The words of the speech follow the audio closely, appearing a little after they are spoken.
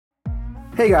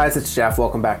Hey guys, it's Jeff.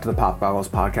 Welcome back to the Pop Goggles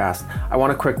podcast. I want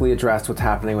to quickly address what's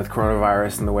happening with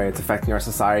coronavirus and the way it's affecting our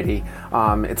society.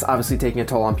 It's obviously taking a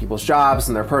toll on people's jobs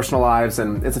and their personal lives,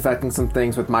 and it's affecting some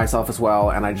things with myself as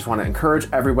well. And I just want to encourage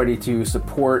everybody to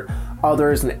support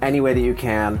others in any way that you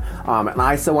can. And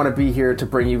I still want to be here to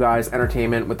bring you guys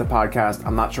entertainment with the podcast.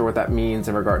 I'm not sure what that means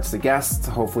in regards to guests.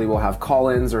 Hopefully we'll have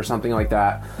call-ins or something like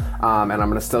that. And I'm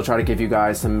going to still try to give you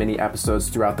guys some mini episodes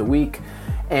throughout the week.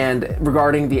 And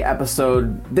regarding this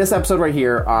episode right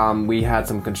here, we had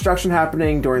some construction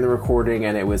happening during the recording,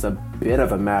 and it was a bit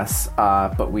of a mess,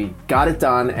 but we got it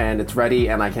done, and it's ready,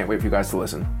 and I can't wait for you guys to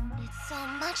listen. It's so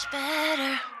much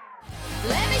better.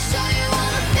 Let me show you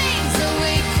all the things that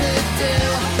we could do.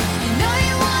 You know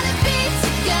you want to be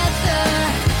together,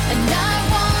 and I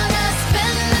want to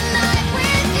spend the night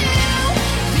with you.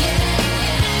 Yeah,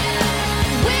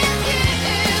 with you.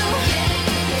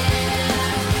 Yeah.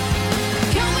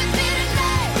 Come with me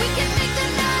tonight, we can make the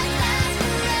night last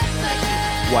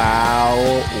forever. Wow,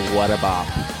 what a bop.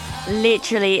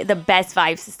 Literally the best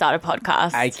vibes to start a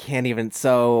podcast. I can't even.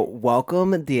 So,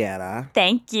 welcome, Deanna.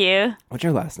 Thank you. What's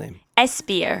your last name?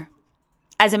 Espier.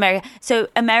 So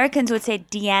Americans would say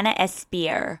Deanna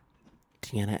Espier.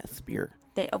 Deanna Espier.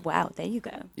 Oh, wow, there you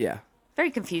go. Yeah.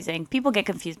 Very confusing. People get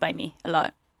confused by me a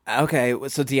lot. Okay,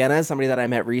 so Deanna is somebody that I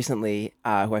met recently,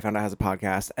 who I found out has a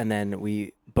podcast, and then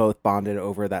we both bonded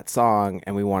over that song,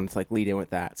 and we wanted to lead in with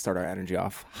that, start our energy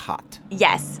off hot.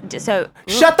 Yes. So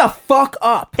Shut the fuck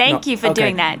up! Thank you for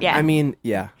doing that. Yeah. I mean,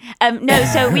 yeah. No,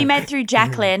 so we met through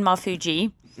Jacqueline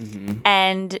Marfuji,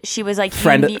 and she was like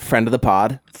Friend of the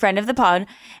pod. Friend of the pod.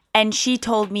 And she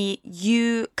told me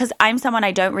because I'm someone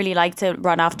I don't really like to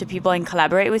run after people and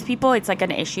collaborate with people. It's like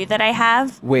an issue that I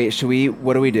have. Wait,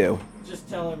 what do we do? Just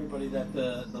tell everybody that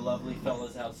the lovely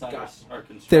fellas outside are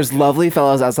constructing. There's lovely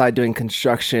fellows outside doing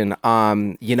construction.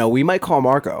 We might call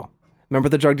Marco. Remember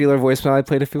the drug dealer voicemail I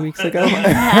played a few weeks ago?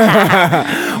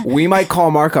 We might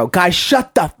call Marco. Guys,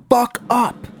 shut the fuck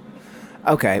up.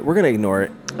 Okay, we're going to ignore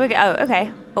it.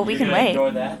 Okay. Well, we can wait.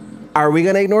 Ignore that. Are we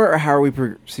going to ignore it, or how are we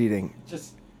proceeding?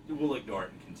 We'll ignore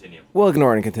it and continue. We'll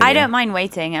ignore it and continue. I don't mind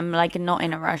waiting. I'm not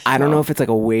in a rush. I don't know if it's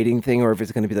a waiting thing or if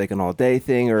it's going to be an all day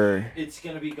thing or... It's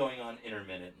going to be going on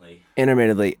intermittently.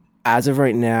 Intermittently. As of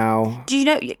right now... Do you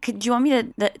want me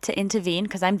to intervene?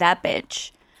 Because I'm that bitch.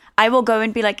 I will go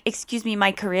and be like, excuse me,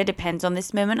 my career depends on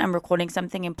this moment. I'm recording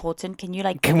something important. Can you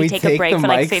Can we take a break for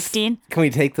mics? 15? Can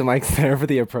we take the mics there for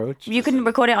the approach? You can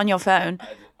record it on your phone.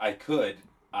 I could.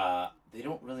 They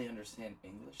don't really understand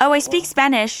English. Oh, I speak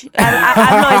Spanish.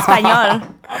 Hablo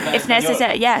español. If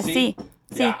necessary. Yeah, See?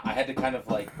 see. Yeah, I had to kind of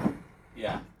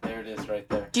yeah, there it is right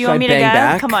there. Do you want me to go? bang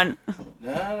back? Come on.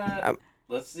 No.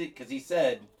 Let's see, because he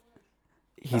said...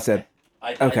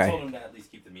 I okay. told him to at least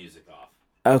keep the music off.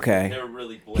 Okay. They're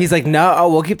really He's like, no,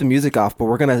 we'll keep the music off, but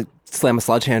we're going to slam a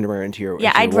sledgehammer into your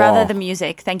Yeah, into I'd your rather wall. the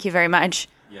music. Thank you very much.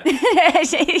 Yeah.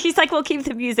 He's like, we'll keep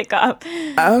the music up.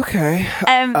 Okay.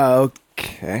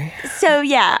 Okay. So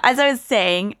yeah, as I was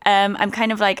saying, I'm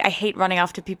kind of I hate running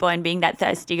after people and being that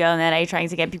thirsty girl and then trying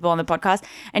to get people on the podcast.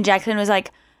 And Jacqueline was like,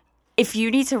 if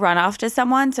you need to run after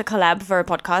someone to collab for a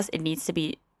podcast, it needs to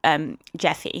be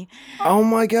Jeffy. Oh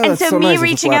my God. And that's so so me nice.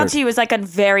 reaching out to you was a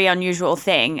very unusual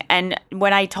thing. And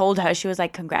when I told her, she was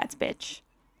like, congrats, bitch.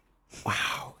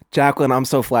 Wow. Jacqueline, I'm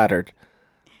so flattered.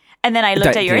 And then I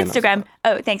looked at your Diana. Instagram.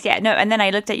 Oh, thanks. Yeah, no. And then I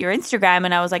looked at your Instagram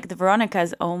and I was like, the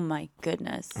Veronicas, oh my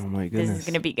goodness. Oh my This goodness. is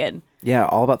going to be good. Yeah,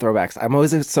 all about throwbacks. I'm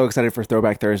always so excited for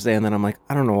Throwback Thursday, and then I'm like,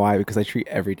 I don't know why, because I treat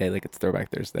every day like it's Throwback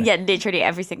Thursday. Yeah, literally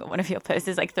every single one of your posts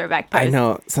is throwback posts. I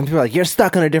know. Some people are like, you're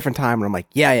stuck on a different time, and I'm like,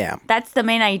 yeah, I am. That's the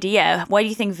main idea. Why do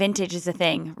you think vintage is a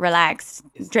thing? Relax.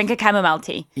 Drink a chamomile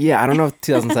tea. Yeah, I don't know if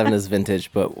 2007 is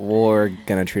vintage, but we're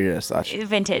going to treat it as such.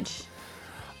 Vintage.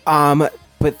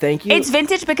 But thank you. It's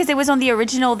vintage because it was on the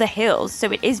original The Hills,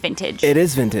 so it is vintage. It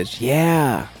is vintage,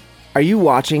 yeah. Did you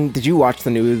watch the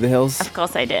new The Hills? Of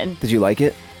course I did. Did you like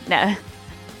it? No.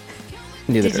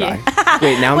 Neither Did did you? I.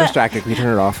 Wait, now I'm distracted. Can you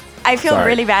turn it off? I feel Sorry.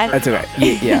 really bad. That's okay.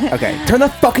 Yeah, okay. Turn the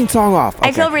fucking song off. I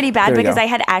Okay. feel really bad There we because go. I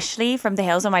had Ashley from The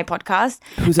Hills on my podcast.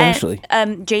 Who's And, Ashley?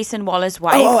 Jason Waller's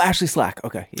wife. Oh, Ashley Slack.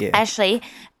 Okay, yeah. Ashley.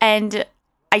 And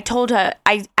I told her,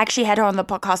 I actually had her on the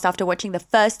podcast after watching the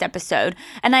first episode.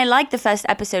 And I liked the first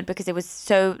episode because it was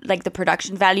so, the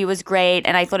production value was great.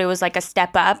 And I thought it was a step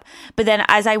up. But then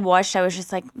as I watched, I was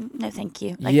just like, no, thank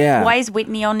you. Yeah. Why is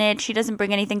Whitney on it? She doesn't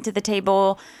bring anything to the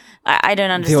table. I don't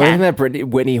The only thing understand. that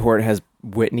Whitney Port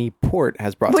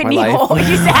has brought Whitney to my life Hall,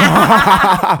 you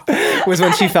said. was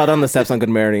when she fell down the steps on Good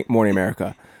Morning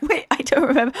America. Wait, I don't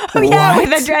remember. Oh, yeah, What?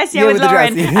 with the dress. Yeah, Yeah, with with the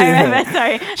dress. Lauren. I remember,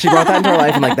 sorry. She brought that into her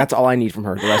life, and that's all I need from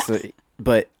her. The rest of it,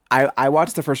 but I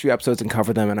watched the first few episodes and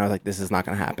covered them, and I was like, this is not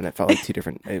going to happen. It felt like two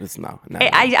different. It was no.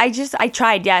 I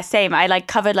tried. Yeah, same. I like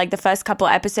covered like the first couple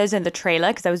episodes and the trailer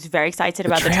because I was very excited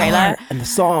about the trailer and the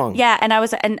song. Yeah,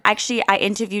 and actually I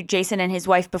interviewed Jason and his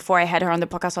wife before I had her on the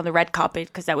podcast on the red carpet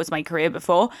because that was my career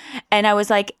before, and I was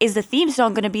like, is the theme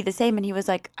song going to be the same? And he was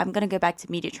like, I'm going to go back to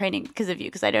media training because of you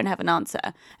because I don't have an answer.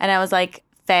 And I was like,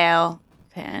 fail.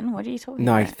 Pen, what are you talking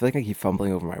about? I feel like I keep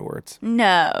fumbling over my words.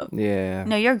 No. Yeah.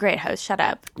 No, you're a great host. Shut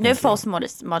up. No false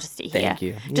modesty here. Thank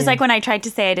you. Just like when I tried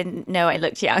to say I didn't know I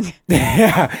looked young.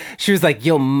 Yeah. She was like,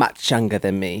 you're much younger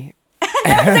than me.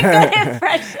 That was a good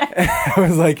impression. I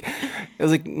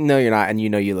was like, no, you're not. And you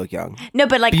know you look young. No,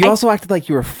 but like... But you also acted like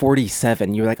you were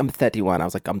 47. You were like, I'm 31. I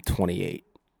was like, I'm 28.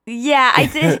 Yeah, I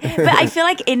did. But I feel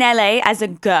like in LA, as a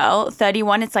girl,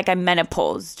 31, it's like I'm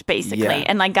menopaused, basically. Yeah.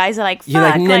 And like guys are like, fuck. You're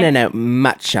like, no,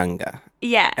 much younger.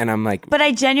 Yeah. And I'm like... But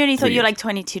I genuinely thought you were years. like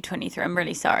 22, 23. I'm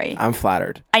really sorry. I'm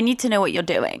flattered. I need to know what you're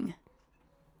doing.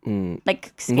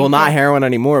 Like skincare. Well, not heroin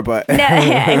anymore, but... No,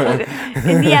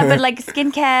 yeah, but like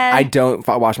skincare. I don't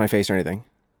wash my face or anything.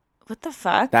 What the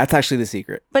fuck? That's actually the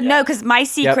secret. But no, because my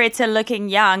secret to looking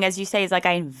young, as you say, is like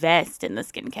I invest in the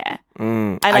skincare.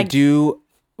 I do...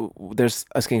 There's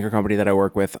a skincare company that I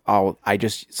work with. I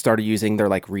just started using their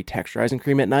like retexturizing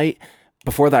cream at night.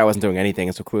 Before that, I wasn't doing anything,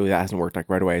 and so clearly that hasn't worked like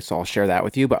right away. So I'll share that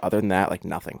with you. But other than that, like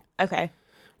nothing. Okay.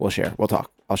 We'll share. We'll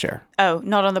talk. I'll share. Oh,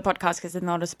 not on the podcast because it's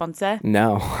not a sponsor.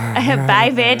 No. Bye,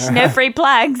 bitch. No free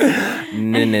plugs.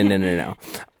 No.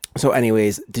 So,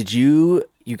 anyways, you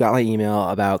got my email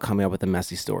about coming up with a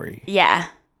messy story? Yeah.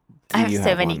 I have you so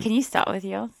have many. one? Can you start with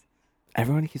yours?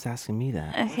 Everyone keeps asking me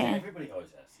that. Okay. Everybody always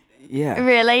asks you that. Yeah.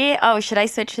 Really? Oh, should I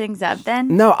switch things up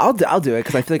then? No, I'll do it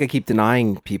because I feel like I keep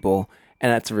denying people,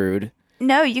 and that's rude.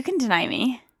 No, you can deny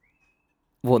me.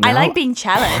 Well, I now- like being Is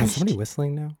challenged. somebody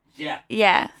whistling now? Yeah.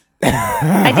 Yeah.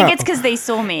 I think it's because they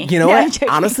saw me. You know No, I'm what? joking.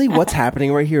 Honestly, what's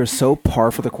happening right here is so par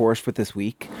for the course for this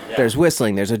week. Yeah. There's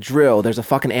whistling, there's a drill, there's a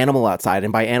fucking animal outside,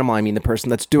 and by animal I mean the person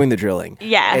that's doing the drilling.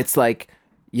 Yeah. It's like,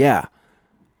 yeah.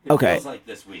 Okay. It feels like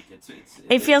this week.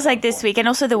 It feels like this week, and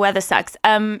also the weather sucks.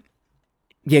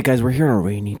 Yeah, guys, we're here on a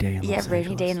rainy day in Los Rainy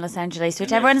Angeles. day in Los Angeles,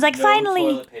 which everyone's like, finally.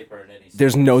 Toilet paper in any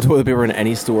There's no toilet paper in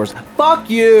any stores. Fuck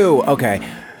you! Okay.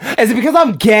 Is it because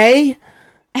I'm gay?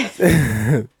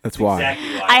 That's why.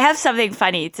 Exactly why. I have something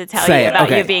funny to tell Say you it, about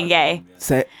okay. you being gay.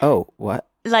 What?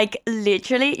 Like,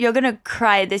 literally, you're going to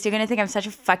cry at this. You're going to think I'm such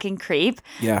a fucking creep.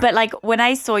 Yeah. But, like, when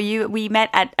I saw you, we met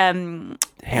at Hannah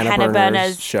Berner's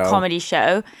Berner's show. comedy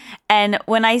show. And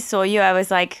when I saw you, I was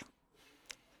like,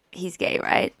 he's gay,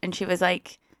 right? And she was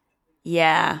like,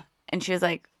 yeah. And she was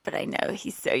like, but I know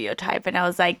he's so your type. And I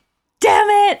was like, damn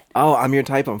it. Oh, I'm your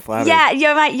type. I'm flattered. Yeah,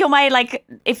 you're my like,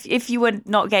 if you were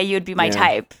not gay, you would be my Yeah.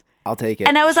 type. I'll take it.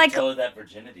 And I was like, Tell her that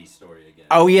virginity story again.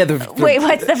 oh, yeah. wait,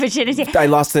 what's the virginity? I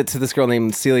lost it to this girl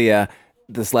named Celia,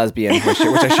 this lesbian, which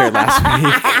I shared last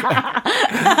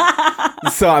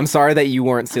week. So I'm sorry that you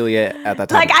weren't Celia at that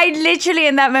time. Like, I literally,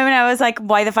 in that moment, I was like,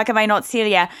 why the fuck am I not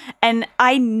Celia? And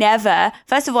I never,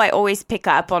 first of all, I always pick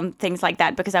up on things like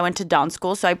that because I went to dance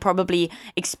school. So I probably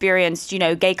experienced,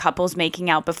 gay couples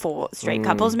making out before straight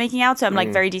couples making out. So I'm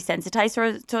like very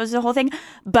desensitized towards the whole thing.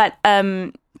 But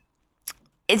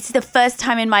it's the first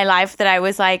time in my life that I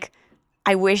was like,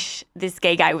 I wish this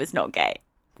gay guy was not gay.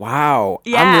 Wow.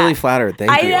 Yeah. I'm really flattered.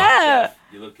 Thank I you. know.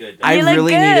 You look good. I You look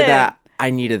really good. needed that. I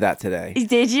needed that today.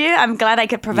 Did you? I'm glad I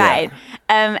could provide.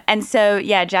 And so,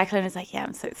 yeah, Jacqueline was like, yeah,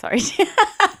 I'm so sorry.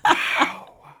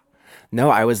 No,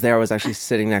 I was there. I was actually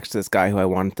sitting next to this guy who I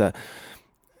wanted to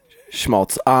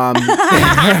schmaltz. Really?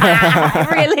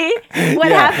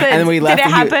 What happened? And then we left. Did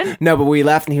it and he- happen? No, but we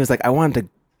left, and he was like, "I wanted to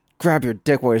grab your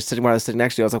dick while I was sitting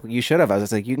next to you." I was like, well, "You should have." I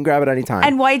was like, "You can grab it anytime."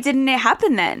 And why didn't it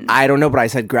happen then? I don't know, but I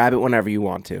said, "Grab it whenever you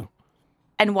want to."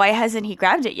 And why hasn't he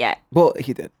grabbed it yet? Well,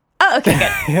 he did. Oh, okay,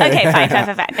 good. Okay,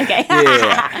 fine. Okay.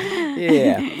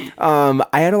 Yeah.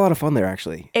 I had a lot of fun there,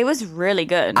 actually. It was really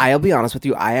good. I'll be honest with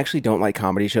you. I actually don't like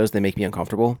comedy shows. They make me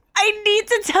uncomfortable. I need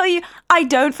to tell you, I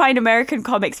don't find American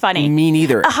comics funny. Me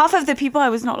neither. Half of the people, I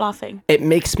was not laughing. It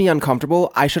makes me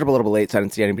uncomfortable. I showed up a little bit late, so I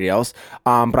didn't see anybody else.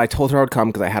 But I told her I would come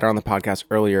because I had her on the podcast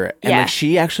earlier. And Yeah. like,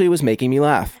 she actually was making me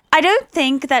laugh. I don't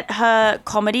think that her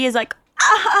comedy is like,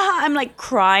 I'm like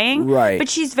crying. Right. But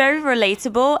she's very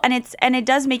relatable and it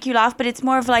does make you laugh, but it's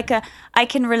more of like I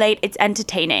can relate, it's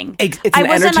entertaining. It's I an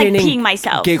wasn't like entertaining peeing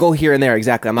myself. giggle here and there.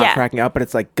 Exactly. I'm not Yeah. cracking up, but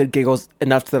it's like good giggles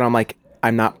enough that I'm like,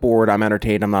 I'm not bored. I'm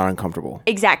entertained. I'm not uncomfortable.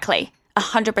 Exactly.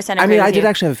 100% I agree mean, with I did you.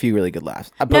 actually have a few really good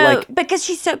laughs. But No, like, because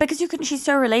she's so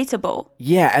relatable.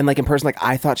 yeah, and like in person, like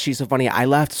I thought she's so funny. I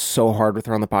laughed so hard with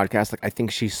her on the podcast. Like I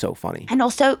think she's so funny. And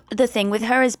also the thing with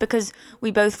her is because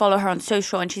we both follow her on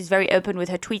social and she's very open with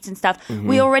her tweets and stuff.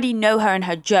 We already know her and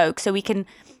her jokes, so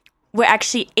we're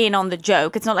actually in on the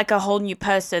joke. It's not like a whole new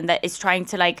person that is trying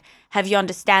to like have you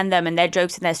understand them and their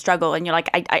jokes and their struggle, and you're like,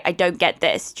 I don't get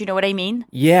this. Do you know what I mean?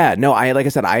 Yeah, no, like I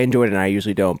said, I enjoyed it and I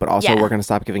usually don't. But also, Yeah. we're gonna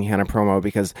stop giving Hannah promo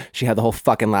because she had the whole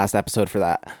fucking last episode for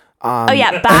that. Oh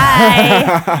yeah,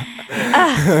 bye.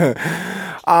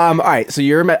 All right, so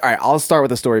all right. I'll start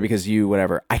with a story because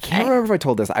whatever. I can't remember if I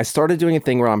told this. I started doing a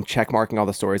thing where I'm check marking all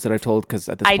the stories that I've told because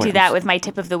at this I point do that with my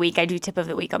tip of the week. I do tip of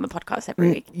the week on the podcast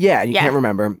every week. Yeah, and you Yeah. can't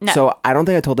remember. No. So I don't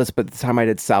think I told this, but the time I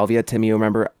did salvia, Tim, you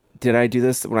remember? Did I do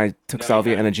this when I took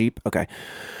salvia in a Jeep? Okay.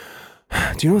 Do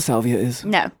you know what salvia is?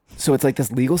 No. So it's like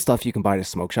this legal stuff you can buy at a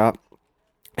smoke shop.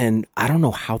 And I don't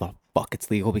know how the fuck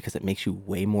it's legal because it makes you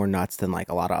way more nuts than like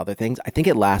a lot of other things. I think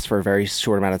it lasts for a very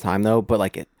short amount of time though, but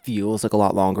like it feels like a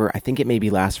lot longer. I think it maybe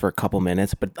lasts for a couple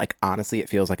minutes, but like honestly it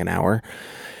feels like an hour.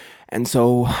 And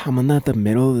so I'm in the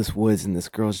middle of this woods in this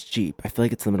girl's Jeep. I feel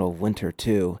like it's the middle of winter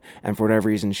too. And for whatever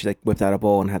reason, she like whipped out a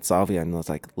bowl and had salvia and was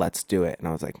like, let's do it. And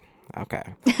I was like, okay.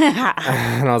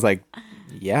 And I was like,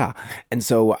 yeah. And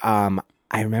so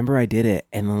I remember I did it.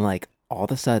 And then like all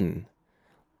of a sudden,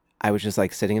 I was just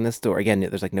like sitting in this door. Again,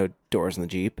 there's like no doors in the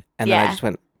Jeep. And then I Yeah. just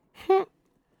went,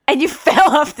 And you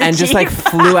fell off the and Jeep. just like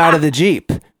flew out of the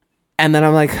Jeep. And then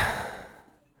I'm like,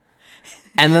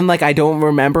 and then like I don't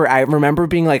remember. I remember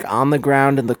being like on the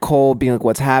ground in the cold, being like,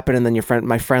 what's happened? And then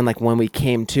my friend, like when we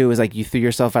came to, was like, you threw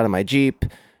yourself out of my Jeep.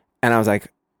 And I was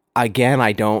like, again,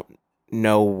 I don't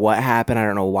know what happened. I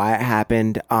don't know why it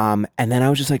happened. And then I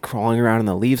was just like crawling around in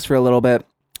the leaves for a little bit.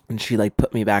 And she like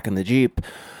put me back in the Jeep.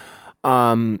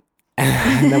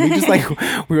 And then we just like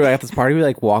we were at this party. We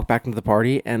like walked back into the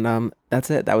party, and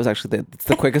that's it. That was actually it's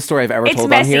the quickest story I've ever It's told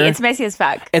messy. on here. It's messy as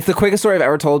fuck. It's the quickest story I've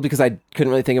ever told because I couldn't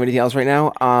really think of anything else right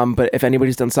now. But if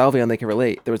anybody's done salvia, they can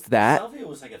relate. There was that. Salvia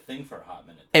was like a thing for a hot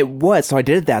minute. It was. So I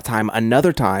did it that time.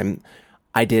 Another time,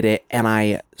 I did it, and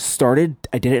I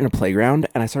did it in a playground,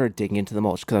 and I started digging into the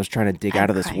mulch because I was trying to dig out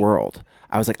of this crying. world.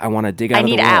 I was like, I want to dig out I of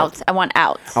the need world. out. I want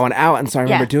out. I went out, and so I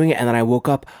remember Yeah. doing it, and then I woke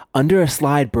up under a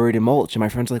slide buried in mulch, and my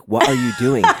friends were like, what are you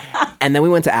doing? And then we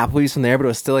went to Applebee's from there, but it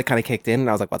was still like kind of kicked in, and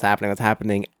I was like, what's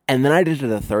happening? And then I did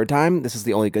it a third time. This is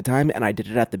the only good time, and I did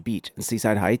it at the beach in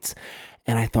Seaside Heights,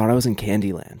 and I thought I was in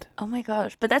Candyland. Oh my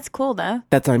gosh. But that's cool though.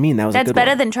 That's what I mean. That was a That's good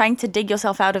better one. than trying to dig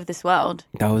yourself out of this world.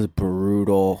 That was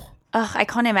brutal. Ugh, I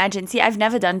can't imagine. See, I've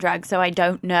never done drugs, so I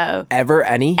don't know. Ever?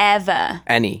 Any? Ever.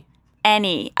 Any?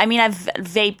 Any. I mean, I've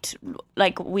vaped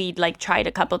like weed, like tried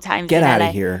a couple times. Get in out LA.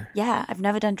 of here. Yeah, I've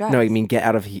never done drugs. No, I mean, get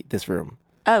out of this room.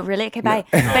 Oh, really? Okay, bye.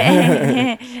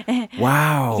 But,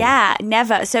 Wow. yeah,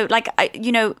 never. So, like,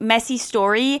 messy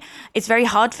story. It's very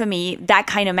hard for me, that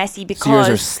kind of messy, So because yours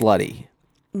are slutty.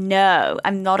 no,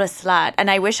 I'm not a slut, and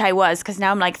I wish I was, because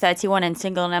now I'm like 31 and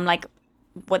single, and I'm like,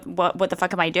 what the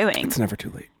fuck am I doing? It's never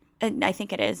too late. I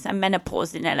think it is. I'm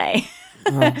menopaused in LA,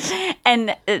 Uh-huh.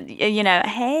 and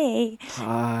hey.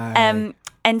 Hi.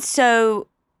 And so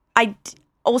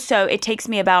also it takes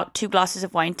me about 2 glasses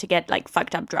of wine to get like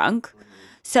fucked up drunk.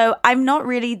 So I'm not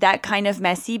really that kind of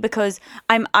messy because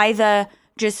I'm either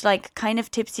just like kind of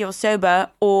tipsy or sober,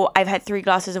 or I've had 3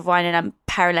 glasses of wine and I'm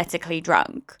paralytically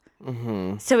drunk.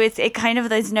 Mm-hmm. So it kind of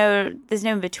there's no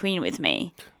in between with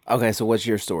me. Okay, so what's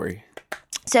your story?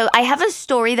 So I have a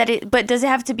story but does it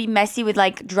have to be messy with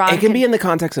like drunk? It can be in the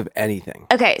context of anything.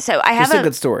 Okay, so I have Just a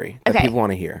good story that Okay. people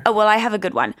want to hear. Oh well, I have a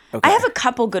good one. Okay. I have a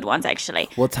couple good ones actually.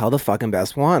 Well, tell the fucking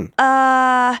best one.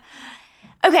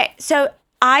 Okay, so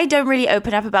I don't really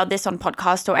open up about this on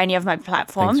podcast or any of my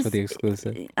platforms. Thanks for the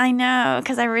exclusive. I know,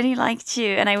 because I really liked you,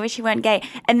 and I wish you weren't gay.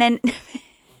 And then,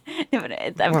 no,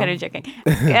 I'm kind of joking.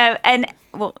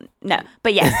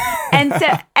 But yes.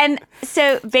 And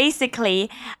so basically,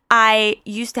 I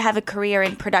used to have a career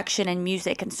in production and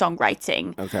music and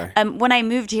songwriting. Okay. When I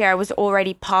moved here, I was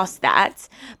already past that,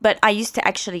 but I used to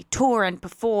actually tour and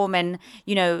perform and,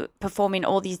 perform in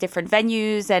all these different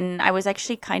venues. And I was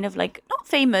actually kind of like, not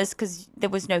famous because there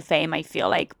was no fame, I feel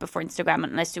like, before Instagram,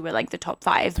 unless you were like the top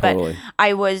 5. Totally. But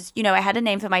I was, I had a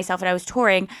name for myself and I was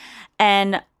touring,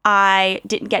 and I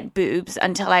didn't get boobs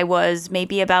until I was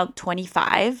maybe about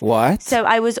 25. What? So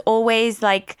I was always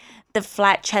like the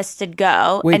flat-chested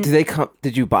girl. Wait, and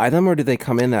did you buy them or did they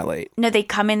come in that late? no, they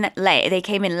come in late. They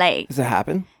came in late. Does it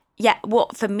happen? Yeah, well,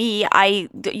 for me,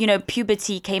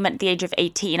 puberty came at the age of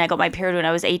 18. I got my period when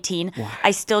I was 18.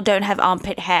 I still don't have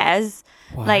armpit hairs.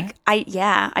 What? Like, I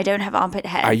don't have armpit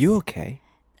hairs. Are you okay?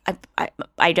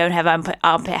 I don't have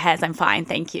armpit hairs. I'm fine,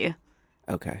 thank you.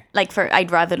 Okay. Like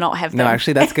I'd rather not have them. No,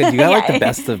 actually, that's good. You got like the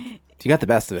best of. You got the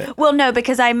best of it. Well, no,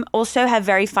 because I'm also have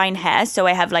very fine hair, so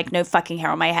I have like no fucking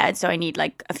hair on my head, so I need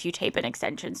like a few tape and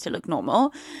extensions to look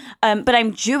normal. But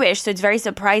I'm Jewish, so it's very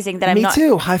surprising that I'm not. Me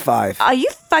too. High five. Are you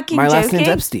fucking My joking? last name's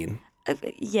Epstein.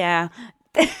 Yeah.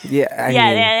 Yeah.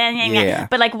 Yeah.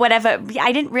 But like whatever.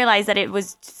 I didn't realize that it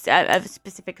was a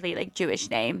specifically like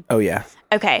Jewish name. Oh yeah.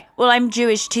 Okay. Well, I'm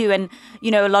Jewish too, and you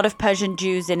know a lot of Persian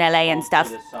Jews in LA and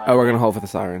stuff. Oh, we're gonna hold for the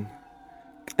siren.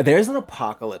 There's an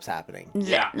apocalypse happening.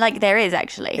 Yeah. Like there is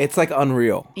actually. It's like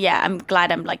unreal. Yeah, I'm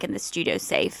glad I'm like in the studio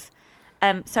safe.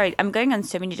 Sorry, I'm going on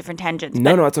so many different tangents.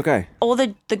 No, it's okay. All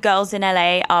the girls in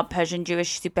LA are Persian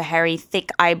Jewish, super hairy,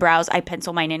 thick eyebrows. I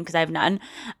pencil mine in because I have none.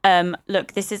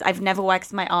 Look, I've never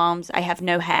waxed my arms. I have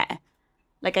no hair.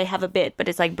 Like I have a bit, but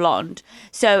it's like blonde.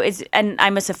 And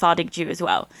I'm a Sephardic Jew as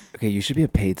well. Okay, you should be a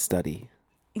paid study.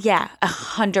 Yeah,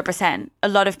 100%. A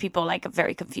lot of people like are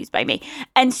very confused by me.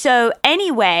 And so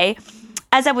anyway,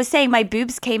 as I was saying, my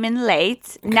boobs came in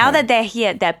late. Okay. Now that they're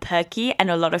here, they're perky, and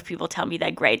a lot of people tell me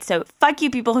they're great. So fuck you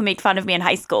people who made fun of me in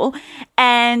high school.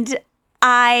 And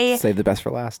I... Save the best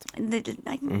for last.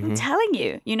 I'm telling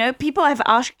you, you know, people have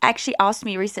actually asked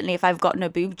me recently if I've gotten a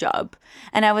boob job.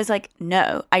 And I was like,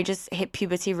 no, I just hit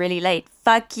puberty really late.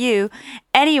 Fuck you.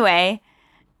 Anyway,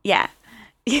 yeah.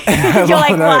 You're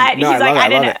like, what? No, He's like, I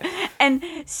don't know. It. And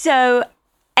so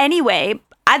anyway,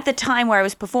 at the time where I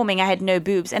was performing, I had no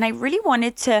boobs, and I really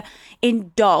wanted to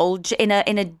indulge in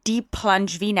a deep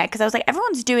plunge V-neck because I was like,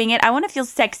 everyone's doing it. I want to feel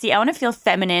sexy. I want to feel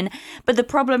feminine. But the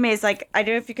problem is, like, I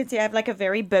don't know if you can see, I have like a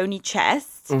very bony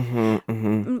chest.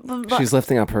 But, she's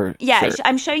lifting up her shirt.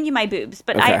 I'm showing you my boobs,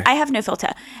 but okay. I have no filter.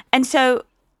 And so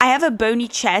I have a bony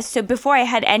chest. So before I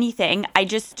had anything,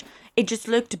 it just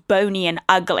looked bony and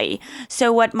ugly.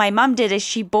 So what my mom did is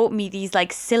she bought me these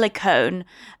like silicone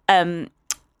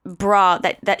bra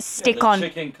that stick on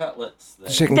chicken cutlets.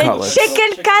 Chicken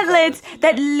cutlets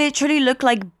that literally look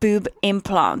like boob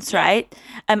implants, right?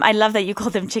 I love that you call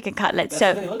them chicken cutlets.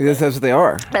 That's what they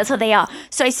are. That's what they are.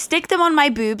 So I stick them on my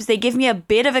boobs. They give me a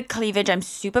bit of a cleavage. I'm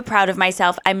super proud of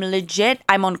myself. I'm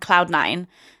on cloud 9.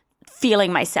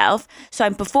 Feeling myself. So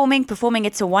I'm performing.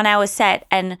 It's a 1-hour set,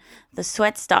 and the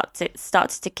sweat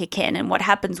starts to kick in. And what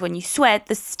happens when you sweat,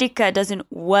 the sticker doesn't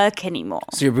work anymore.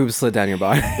 So your boobs slid down your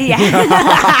body.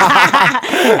 Yeah.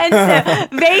 And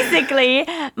so basically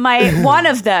one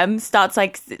of them starts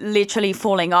like literally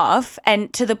falling off,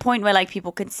 and to the point where like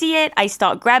people can see it. I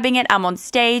start grabbing it. I'm on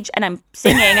stage and I'm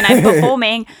singing and I'm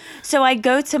performing. So I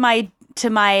go to my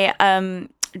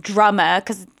drummer,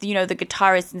 because you know the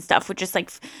guitarist and stuff were just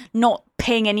like not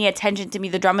paying any attention to me.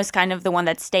 The drummer's kind of the one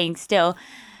that's staying still.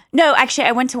 No, actually,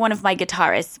 I went to one of my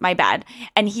guitarists, my bad,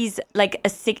 and he's like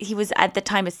he was at the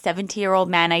time a 70-year-old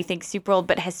man, I think, super old,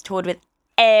 but has toured with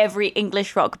every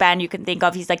English rock band you can think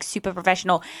of. He's like super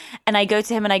professional. And I go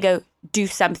to him and I go, do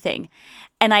something.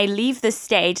 And I leave the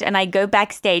stage and I go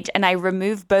backstage and I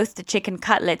remove both the chicken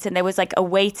cutlets, and there was like a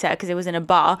waiter because it was in a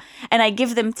bar, and I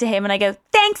give them to him and I go,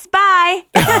 thanks, bye.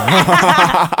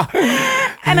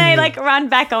 And I like ran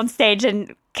back on stage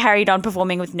and carried on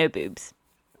performing with no boobs.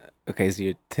 Okay, so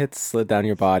your tits slid down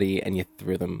your body and you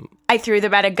threw them. I threw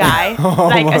them at a guy,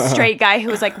 like a straight guy who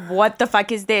was like, what the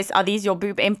fuck is this? Are these your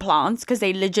boob implants? Because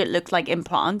they legit looked like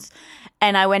implants.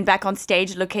 And I went back on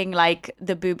stage looking like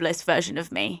the boobless version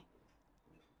of me.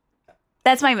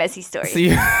 That's my messy story. So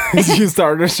you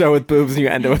started a show with boobs and you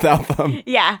ended without them.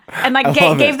 Yeah. And like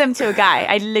gave them to a guy.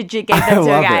 I legit gave them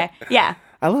to a guy. Yeah.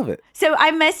 I love it. So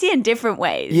I'm messy in different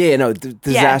ways. Yeah, no,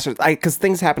 disastrous. Because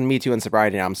things happen to me too in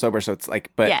sobriety now. I'm sober, so it's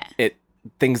like, but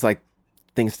things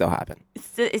still happen.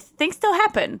 Things still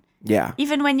happen. Yeah.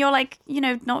 Even when you're like,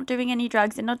 not doing any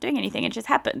drugs and not doing anything, it just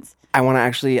happens. I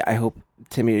hope,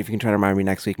 Timmy, if you can try to remind me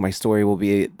next week, my story will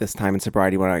be this time in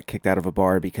sobriety when I got kicked out of a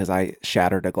bar because I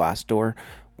shattered a glass door.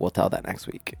 We'll tell that next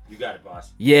week. You got it,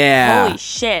 boss. Yeah. Holy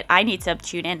shit. I need to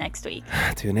tune in next week.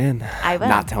 Tune in. I will.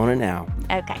 Not telling it now.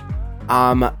 Okay.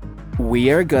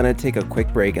 We are going to take a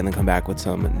quick break and then come back with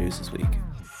some news this week.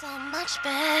 So much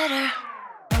better.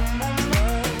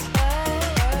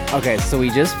 Okay, so we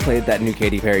just played that new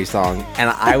Katy Perry song, and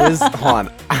I was, hold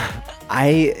on,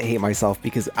 I hate myself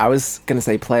because I was going to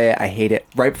say play it, I hate it.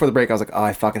 Right before the break, I was like, oh,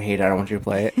 I fucking hate it, I don't want you to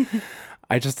play it.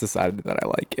 I just decided that I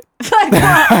like it.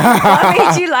 What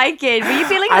made you like it? Were you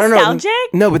feeling nostalgic?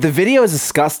 No, but the video is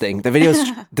disgusting. The video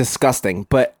is disgusting,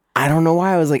 but I don't know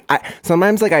why I was like, I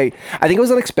think it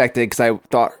was unexpected because I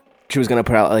thought she was going to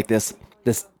put out like this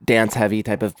dance heavy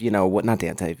type of, not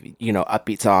dance heavy,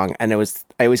 upbeat song. And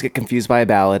I always get confused by a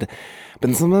ballad, but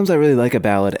then sometimes I really like a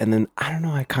ballad. And then I don't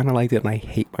know, I kind of liked it and I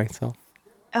hate myself.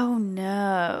 Oh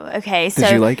no. Okay, so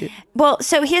Did you like it? Well,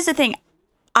 so here's the thing.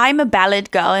 I'm a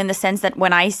ballad girl in the sense that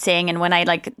when I sing and when I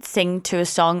like sing to a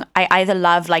song, I either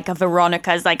love like a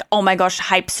Veronica's like, oh my gosh,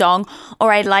 hype song,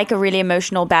 or I like a really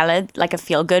emotional ballad, like a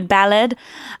feel good ballad.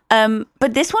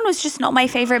 But this one was just not my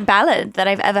favorite ballad that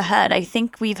I've ever heard. I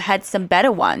think we've had some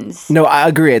better ones. No, I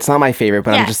agree. It's not my favorite,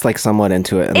 but Yeah. I'm just like somewhat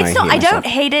into it. And It's not, I hate don't myself.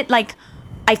 hate it. Like,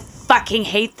 I fucking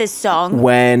hate this song.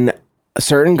 When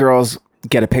certain girls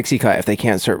get a pixie cut, if they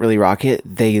can't really rock it,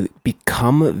 they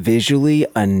become visually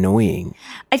annoying.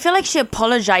 I feel like she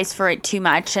apologized for it too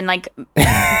much and like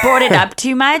brought it up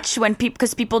too much when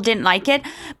because people didn't like it.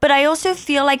 But I also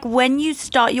feel like when you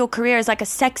start your career as like a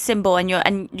sex symbol and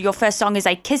your first song is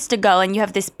I Kissed a Girl and you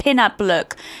have this pin-up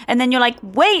look, and then you're like,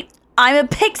 wait, I'm a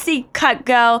pixie cut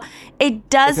girl. It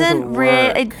doesn't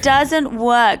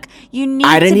work. You need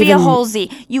I to didn't be a even-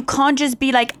 Halsey. You can't just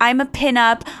be like, I'm a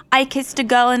pin-up. I kissed a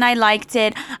girl and I liked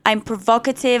it. I'm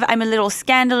provocative. I'm a little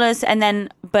scandalous.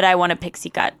 But I want a pixie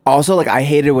cut. Also, like, I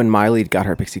hated when Miley got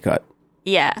her pixie cut.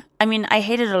 Yeah. I mean, I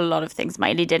hated a lot of things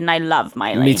Miley did, and I love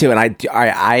Miley. Me too. And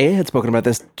I had spoken about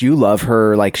this. Do you love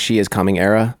her, like, She Is Coming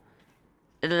era?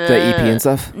 The EP and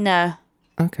stuff? No.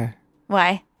 Okay.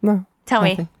 Why? No. Tell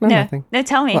Nothing. me. No, nothing. No,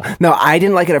 tell me. No, I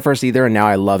didn't like it at first either, and now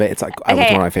I love it. It's like it was Okay,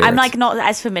 one of my favorites. I'm like not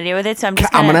as familiar with it, so I'm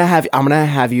just I'm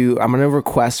gonna... gonna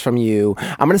request from you.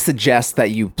 I'm gonna suggest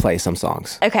that you play some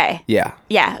songs. Okay. Yeah.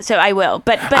 Yeah, so I will.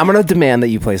 But I'm gonna demand that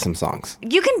you play some songs.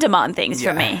 you can demand things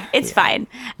from me. It's fine.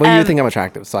 Well, you think I'm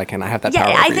attractive, so I have that Yeah,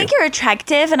 power. I over think you. you're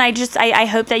attractive, and I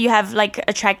hope that you have like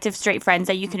attractive straight friends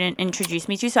that you can introduce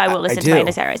me to. So I will listen to do.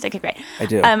 Miley Cyrus. Okay, great. I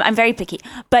do. I'm very picky,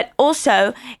 but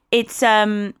also it's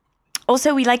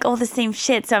also we like all the same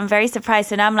shit. So I'm very surprised.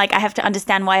 So now I'm like, I have to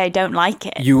understand why I don't like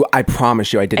it. I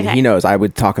promise you, I didn't. Okay. He knows. I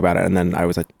would talk about it, and then I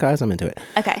was like, guys, I'm into it.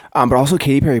 Okay. But also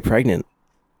Katy Perry pregnant.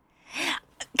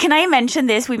 Can I mention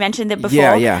this? We mentioned it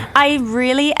before. Yeah. I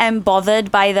really am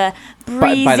bothered by the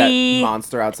breezy. By that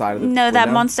monster outside of the No, that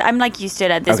window? monster. I'm like used to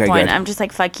it at this Okay, point. good. I'm just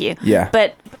like, fuck you. Yeah.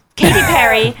 But Katy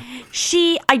Perry,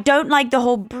 I don't like the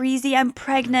whole breezy. I'm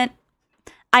pregnant.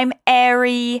 I'm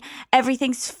airy.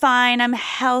 Everything's fine. I'm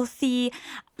healthy.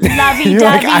 Lovey-dovey. You're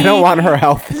like, I don't want her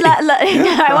healthy. No,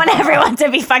 I want everyone to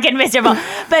be fucking miserable.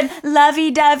 But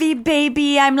lovey-dovey,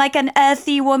 baby. I'm like an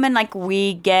earthy woman. Like,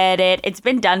 we get it. It's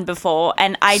been done before.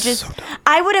 And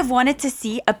I would have wanted to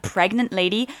see a pregnant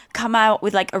lady come out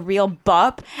with like a real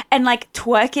bop and like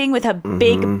twerking with her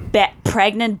big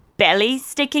pregnant belly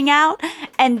sticking out.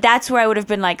 And that's where I would have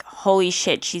been like, holy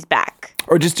shit, she's back.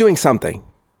 Or just doing something.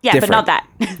 Yeah, different. but not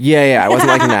that. Yeah, I wasn't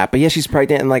liking that. But yeah, she's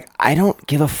pregnant, and like, I don't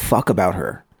give a fuck about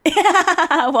her.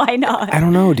 Why not? I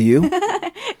don't know. Do you?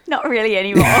 Not really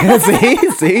anymore.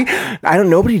 See,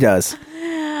 nobody does.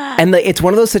 And like, it's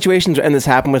one of those situations, and that's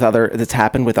happened with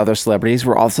other celebrities,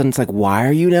 where all of a sudden it's like, why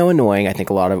are you now annoying? I think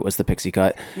a lot of it was the pixie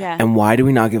cut. Yeah. And why do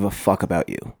we not give a fuck about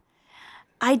you?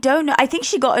 I don't know. I think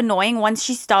she got annoying once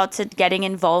she started getting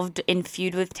involved in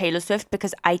feud with Taylor Swift,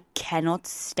 because I cannot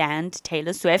stand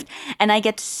Taylor Swift and I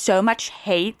get so much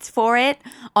hate for it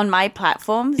on my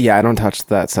platforms. Yeah, I don't touch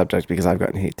that subject because I've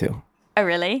gotten hate too. Oh,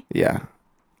 really? Yeah.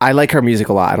 I like her music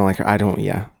a lot. I don't like her.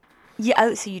 Yeah. Yeah.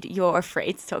 Oh, so you're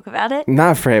afraid to talk about it?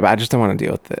 Not afraid, but I just don't want to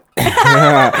deal with it.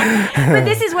 But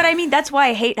this is what I mean. That's why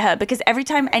I hate her, because every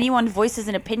time anyone voices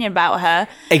an opinion about her,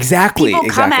 Exactly. people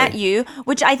come at you,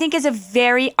 which I think is a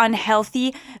very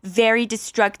unhealthy, very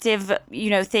destructive,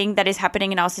 thing that is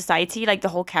happening in our society, like the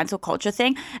whole cancel culture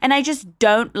thing. And I just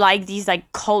don't like these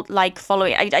like cult-like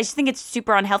following. I just think it's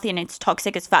super unhealthy and it's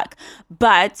toxic as fuck.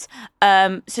 But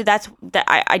so that's that.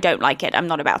 I don't like it. I'm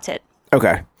not about it.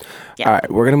 Okay. Yeah. All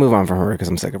right. We're going to move on from her because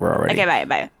I'm sick of her already. Okay,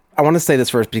 bye. I want to say this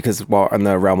first because, well, in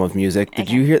the realm of music,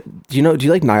 do you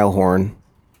like Niall Horan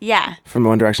Yeah. from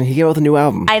One Direction? He came out with a new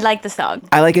album. I like the song.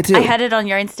 I like it too. I heard it on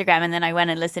your Instagram and then I went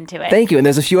and listened to it. Thank you. And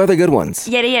there's a few other good ones.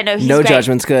 Yeah, no, he's No great.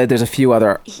 Judgment's good. There's a few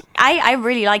other. I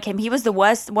really like him. He was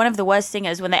one of the worst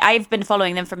singers when I've been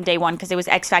following them from day one because it was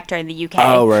X Factor in the UK.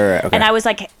 Oh, right. Okay. And I was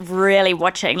like really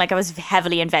watching, like I was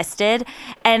heavily invested.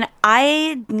 And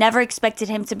I never expected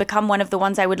him to become one of the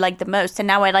ones I would like the most. And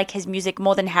now I like his music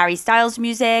more than Harry Styles'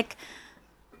 music.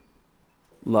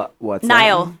 What's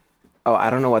Niall. that? Oh,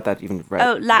 I don't know what that even. Right.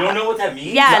 Oh, You don't know what that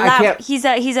means? Yeah, I can't-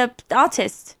 he's a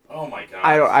artist. Oh my god.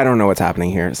 I don't know what's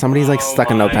happening here. Somebody's like Oh stuck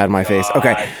a my notepad in my face. God.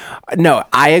 Okay. No,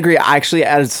 I agree. Actually,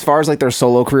 as far as like their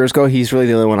solo careers go, he's really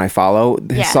the only one I follow.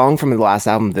 His Yeah. song from the last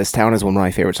album, This Town, is one of my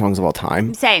favorite songs of all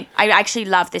time. Same. I actually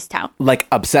love this town. Like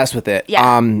obsessed with it.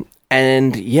 Yeah.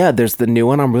 And yeah, there's the new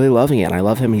one. I'm really loving it. I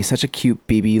love him. He's such a cute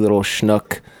BB little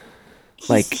schnook.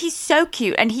 He's so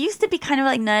cute, and he used to be kind of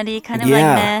like nerdy, kind of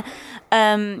Yeah.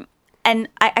 like meh. and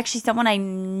someone I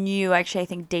knew I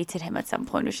think dated him at some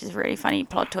point, which is a really funny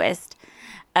plot twist.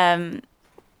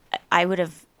 I would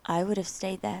have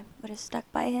stayed there, would have stuck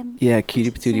by him. Yeah,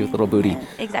 cutie patootie with little booty. Yeah,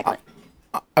 exactly.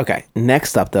 Okay,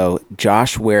 next up though,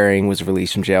 Josh Waring was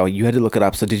released from jail. You had to look it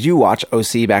up. So did you watch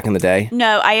OC back in the day?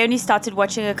 No, I only started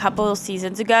watching a couple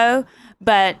seasons ago,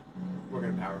 but We're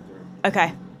gonna power through.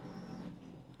 okay.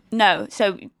 No,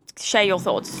 so share your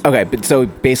thoughts. Okay, but so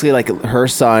basically, like, her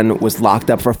son was locked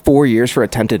up for 4 years for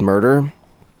attempted murder.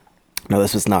 No,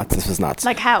 this was nuts.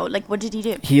 Like how? Like what did he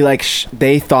do? He like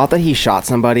they thought that he shot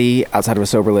somebody outside of a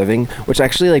sober living, which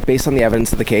actually, like, based on the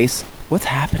evidence of the case, what's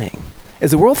happening?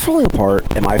 Is the world falling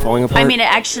apart? Am I falling apart? I mean,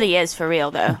 it actually is for real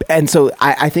though. And so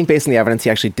I think based on the evidence, he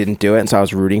actually didn't do it, and so I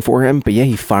was rooting for him. But yeah,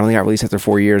 he finally got released after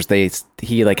 4 years.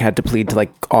 He like had to plead to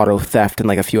like auto theft and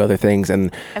like a few other things,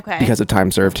 and Okay. because of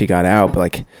time served, he got out. But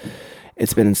like,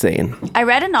 it's been insane. I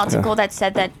read an article that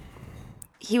said that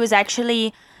he was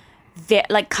actually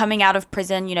like coming out of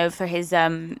prison, you know, for his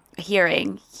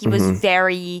hearing. He was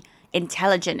very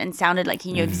intelligent and sounded like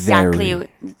he knew exactly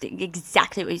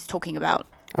what he's talking about.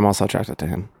 I'm also attracted to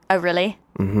him. Oh, really?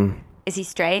 Mm-hmm. Is he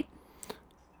straight?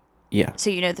 Yeah. So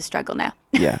you know the struggle now.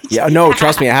 Yeah. Yeah. No,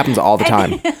 trust me, it happens all the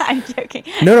time. I'm joking.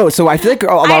 No. So I feel like a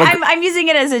lot of I'm using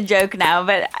it as a joke now,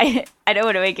 but I don't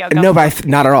want to make you uncomfortable. no, but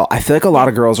not at all. I feel like a lot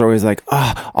of girls are always like,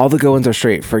 "Oh, all the good ones are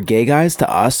straight." For gay guys, to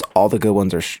us, all the good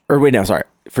ones are. Or wait, no, sorry.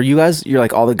 For you guys, you're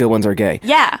like all the good ones are gay.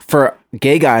 Yeah. For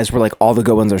gay guys, we're like all the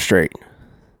good ones are straight.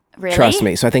 Really? Trust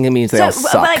me. So I think it means they all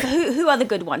suck. But like, who are the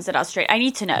good ones that are straight? I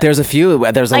need to know. There's a few.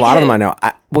 There's a Like lot of who? them I know.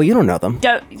 Well, you don't know them.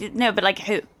 No, but like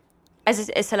who? As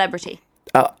a celebrity.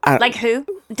 I- Like who?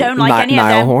 Don't like any of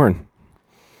Niall them. Horan.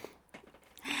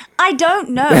 I don't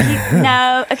know.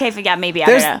 No. Okay, yeah, maybe. I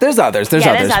don't know. There's others. Yeah,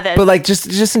 there's others. But like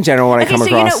just in general, when I Okay, come so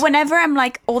across, you know, whenever I'm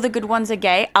like, all the good ones are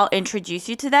gay, I'll introduce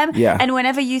you to them. Yeah. And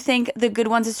whenever you think the good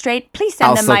ones are straight, please send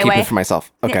I'll them still my keep way. it for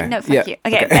myself. Okay. No, fuck Yeah. you.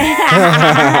 Okay.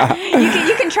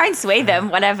 you can try and sway them,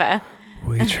 whatever.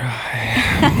 We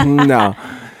try. No.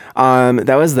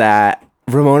 That was that.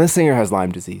 Ramona Singer has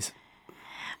Lyme disease.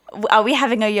 Are we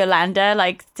having a Yolanda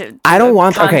I don't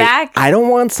want comeback? I don't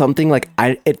want something like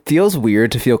it feels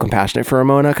weird to feel compassionate for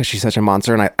Ramona because she's such a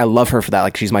monster, and I love her for that.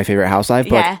 Like, she's my favorite housewife,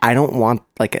 but Yeah. I don't want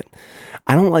like it.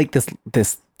 I don't like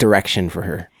this direction for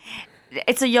her.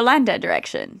 It's a Yolanda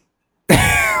direction.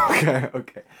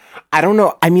 Okay. I don't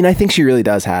know. I mean, I think she really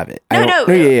does have it.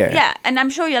 Yeah, and I'm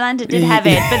sure Yolanda did have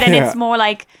it, but then Yeah. it's more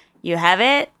like you have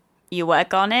it, you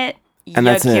work on it, And you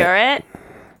that's it. cure it.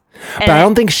 But I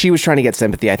don't think she was trying to get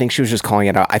sympathy. I think she was just calling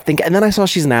it out. I think, and then I saw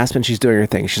she's in Aspen. She's doing her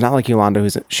thing. She's not like Yolanda,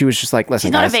 she was just like, listen,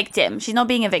 She's not guys. a victim. She's not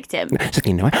being a victim. She's like,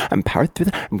 you know what? I'm powered through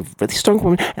that. I'm a really strong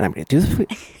woman, and I'm going to do this.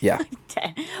 Yeah.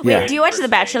 Wait, Yeah. do you watch The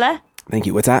Bachelor? Thank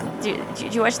you. What's that? Do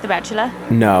you watch The Bachelor?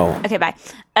 No. Okay, bye.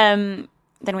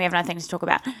 Then we have nothing to talk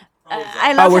about.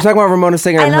 I love Oh, we're talking about Ramona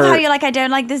Singer I and love her. how you're like, I don't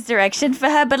like this direction for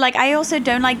her, but like, I also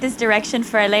don't like this direction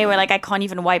for LA where like I can't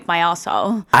even wipe my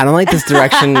asshole. I don't like this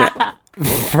direction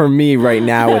for me right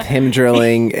now with him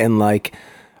drilling and like.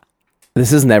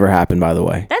 This has never happened, by the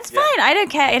way. That's fine. I don't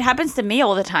care. It happens to me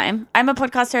all the time. I'm a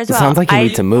podcaster as It well. sounds like you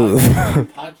need to move.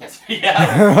 Podcast.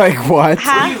 Yeah. Like what?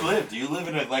 Huh? Where do you live? Do you live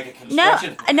in like a No,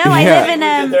 construction? I Yeah. live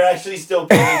in They're actually still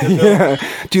building the building.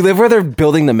 Do you live where they're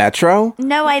building the metro?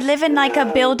 No, I live in like a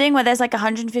building where there's like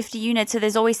 150 units, so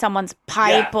there's always someone's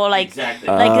pipe Yeah, or like exactly.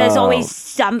 like there's Oh. always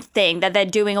something that they're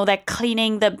doing, or they're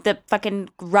cleaning the fucking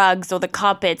rugs or the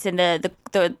carpets in the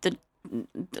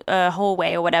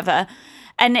hallway or whatever.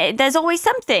 And there's always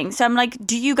something. So I'm like,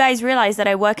 do you guys realize that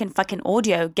I work in fucking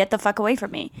audio? Get the fuck away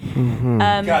from me.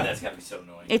 God, that's gotta be so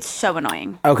annoying. It's so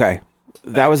annoying. Okay.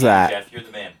 That was that. Jeff, you're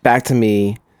the man. Back to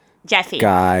me, Jeffy.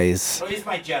 guys. Oh, he's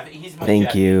my Jeff. He's my Thank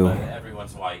Jeff, you. But every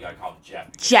once in a while, you gotta call him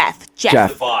Jeff. Jeff.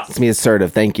 Jeff. the boss. It's me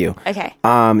assertive. Thank you. Okay.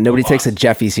 Nobody Boss. takes a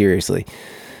Jeffy seriously.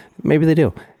 Maybe they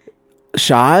do.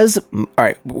 Shaz, all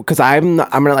right, because I'm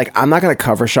not gonna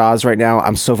cover Shaz right now.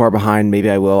 I'm so far behind. Maybe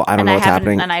I will. I don't And know I what's haven't-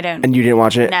 happening. and I don't. And you didn't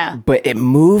watch it? No. But it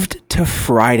moved to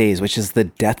Fridays, which is the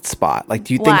death spot. Like,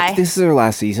 do you Why? think this is their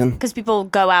last season? Because people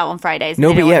go out on Fridays. and No,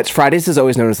 they but don't yeah, want- it's Fridays is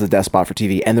always known as the death spot for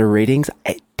TV, and their ratings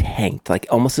it tanked, like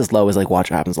almost as low as like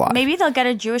Watch What Happens Live. Maybe they'll get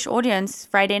a Jewish audience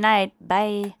Friday night.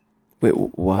 Bye. Wait,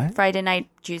 what? Friday night,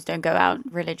 Jews don't go out,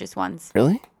 religious ones.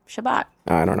 Really? Shabbat.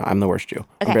 I don't know. I'm the worst Jew.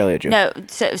 Okay. I'm barely a Jew. No,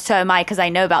 so am I, because I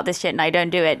know about this shit and I don't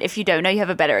do it. If you don't know, you have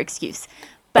a better excuse.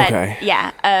 But Okay.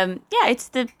 yeah, it's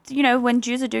the, when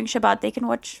Jews are doing Shabbat, they can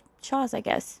watch Shahs, I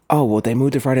guess. Oh well, they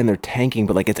moved to Friday and they're tanking,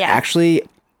 but like it's Yeah. actually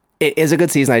it is a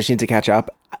good season. I just need to catch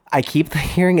up. I keep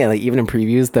hearing it, like even in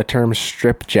previews, the term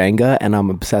strip Jenga, and I'm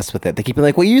obsessed with it. They keep being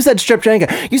like, well, you said strip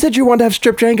Jenga. You said you wanted to have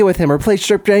strip Jenga with him or play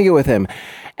strip Jenga with him.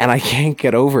 And I can't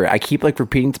get over it. I keep like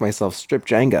repeating to myself, strip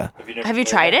Jenga. Have you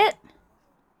tried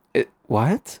it?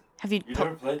 What? Have you? You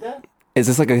never played that? Is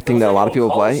this like a thing that a lot of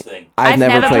people play? Thing. I've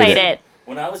never played it.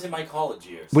 When I was in my college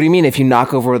years. What do you mean? If you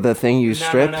knock over the thing, you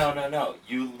strip? No.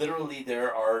 You literally,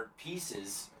 there are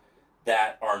pieces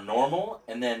that are normal,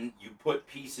 and then you put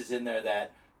pieces in there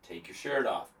that take your shirt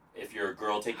off. If you're a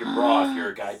girl, take your bra. If you're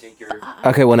a guy, take your...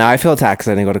 Okay, well now I feel attacked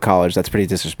because I didn't go to college. That's pretty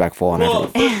disrespectful on Well,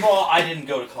 everyone. first of all, I didn't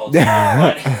go to college. But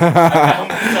I found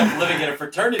myself living in a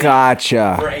fraternity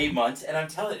Gotcha. for 8 months, and I'm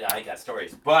telling you, I got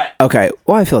stories. But Okay,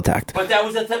 well I feel attacked. but that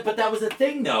was a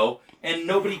thing though, and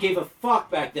nobody gave a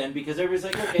fuck back then because everybody's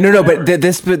like, okay. No, whatever.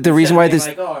 but the reason why this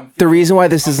Like, oh, I'm the reason why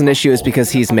this feeling is an issue is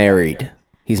because he's married.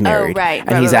 He's married. right,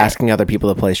 And he's right. asking other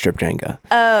people to play strip Jenga.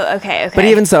 Oh, okay. But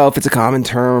even so, if it's a common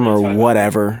term or That's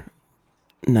whatever,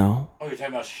 no. Oh, you're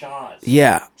talking about Shaw's.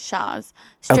 Yeah. Shaw's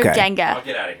strip Okay. I'll Jenga.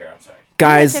 get out of here. I'm sorry.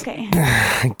 Guys, It's okay.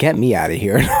 get me out of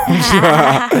here.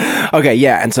 Okay,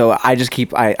 yeah, and so I just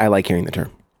keep I like hearing the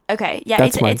term. Okay, yeah,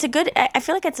 That's fine. it's a good. I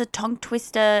feel like it's a tongue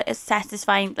twister. It's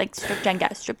satisfying, like strip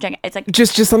Jenga. It's like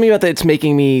Just something about that it's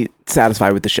making me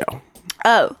satisfied with the show.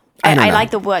 oh, I don't I know.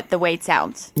 like the way it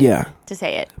sounds Yeah. to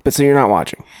say it. But so you're not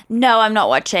watching. No, I'm not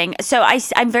watching. So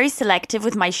I'm very selective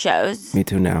with my shows Me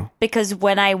too now. because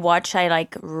when I watch, I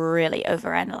like really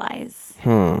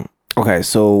overanalyze. Okay,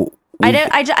 so I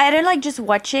don't like just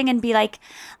watching and be like,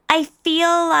 I feel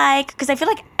like, because I feel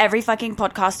like every fucking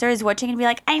podcaster is watching and be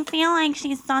like, I feel like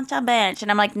she's such a bitch,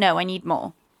 and I'm like, no, I need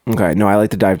more. okay, no, I like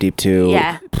to dive deep too.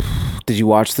 Yeah, Did you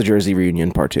watch the Jersey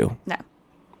reunion part 2? no,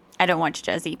 I don't watch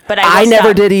Jersey, but I will never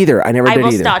start. did either. I never I did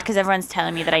will either. start because everyone's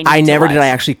telling me that I need I to never did. watch. I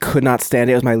actually could not stand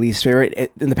it. It was my least favorite.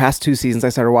 In the past 2 seasons I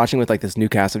started watching with like this new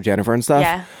cast of Jennifer and stuff.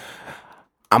 Yeah,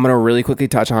 I'm going to really quickly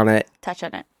touch on it. touch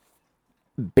on it.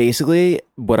 Basically,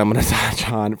 what I'm going to touch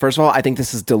on. First of all, I think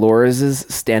this is Dolores'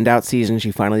 standout season. She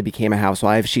finally became a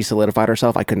housewife. She solidified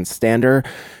herself. I couldn't stand her.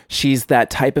 She's that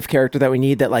type of character that we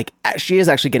need that like she is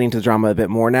actually getting to the drama a bit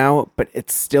more now, but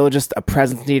it's still just a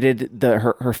presence needed.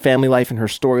 Her family life and her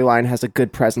storyline has a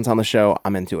good presence on the show.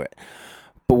 I'm into it.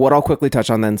 But what I'll quickly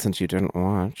touch on then, since you didn't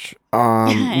watch,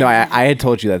 no, I had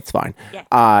told you that's fine,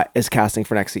 is casting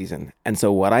for next season. And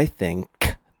so what I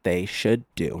think they should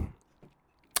do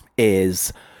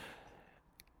is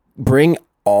bring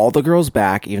all the girls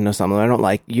back, even though some of them I don't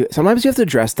like. Sometimes you have to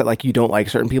address that like you don't like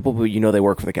certain people, but you know they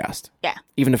work for the cast. Yeah,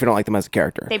 Even if you don't like them as a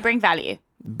character. they bring value.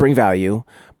 Bring value.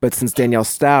 But since Danielle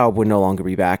Staub would no longer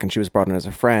be back and she was brought in as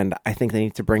a friend, I think they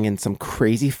need to bring in some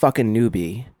crazy fucking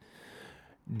newbie.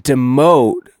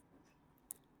 Demote.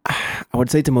 I would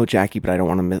say demote Jackie, but I don't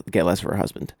want to get less of her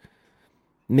husband.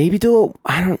 Maybe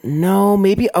I don't know.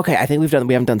 Maybe, okay, I think we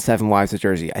haven't done 7 wives of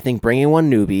Jersey. I think bring in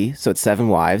one newbie, so it's 7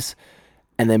 wives,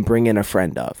 and then bring in a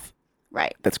friend of.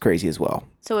 Right. That's crazy as well.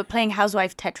 So we're playing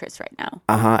Housewife Tetris right now.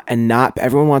 And not,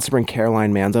 everyone wants to bring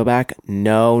Caroline Manzo back.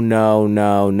 No.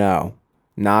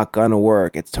 Not gonna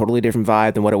work. It's totally different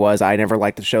vibe than what it was. I never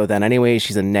liked the show then anyway.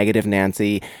 She's a negative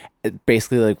Nancy.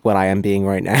 Basically like what I am being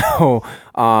right now.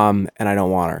 And I don't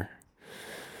want her.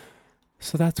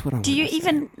 So that's what I'm Do you gonna say.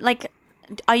 even like?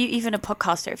 Are you even a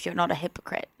podcaster if you're not a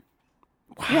hypocrite?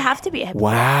 Wow. You have to be a hypocrite.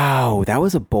 Wow, that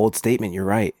was a bold statement. You're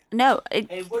right. No,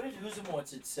 Hey, what did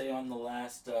what's it say on the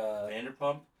last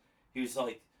Vanderpump? He was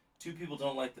like, 2 people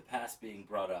don't like the past being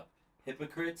brought up: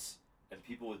 hypocrites and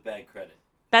people with bad credit.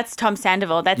 that's Tom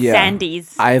Sandoval. That's Yeah.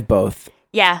 Sandy's. I have both.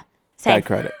 Yeah, same. Bad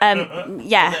credit.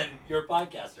 Yeah, Then you're a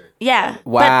podcaster. yeah.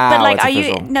 Wow, but like, it's are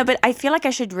official. you? No, but I feel like I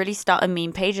should really start a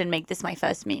meme page and make this my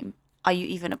first meme. Are you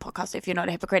even a podcaster if you're not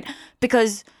a hypocrite?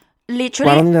 Because literally,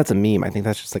 Well, I don't think that's a meme. I think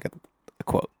that's just like a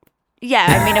quote. yeah,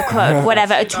 I mean a quote,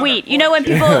 whatever, a tweet. You know when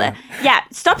people,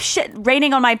 stop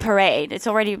raining on my parade. It's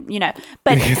already,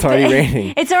 but It's already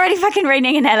raining. It's already fucking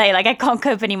raining in LA. Like I can't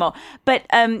cope anymore. But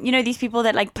these people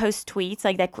that like post tweets,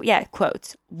 like that,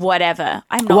 quotes, whatever.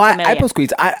 I'm not Well, familiar. I post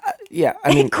tweets. I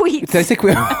mean, Tweets. Did I say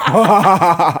tweet?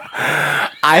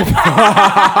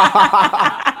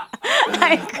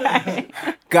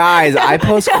 Guys, I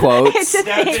post quotes, It's a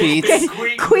thing.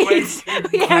 tweets. Queens.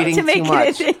 We have to Tweeting make too it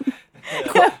much. a thing.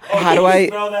 How do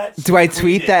I? Do I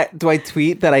tweet that? Do I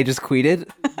tweet that I just tweeted?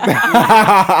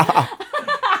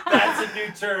 That's a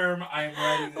new term. I'm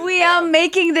writing. This We are down.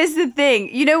 making this a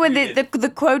thing. You know when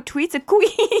the quote tweets a queen.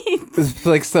 It's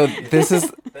like, so this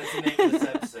is. That's the name of this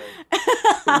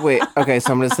episode. Wait. Okay.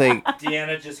 So I'm gonna say.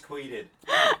 Deanna just tweeted.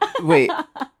 Wait.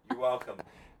 You're welcome.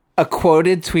 A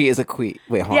quoted tweet is a tweet.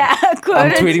 Wait. Hold on. Yeah, a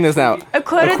quoted. I'm tweeting this out. A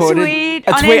quoted tweet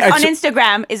on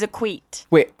Instagram is a tweet.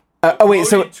 Wait. wait,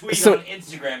 so Quoted tweet so on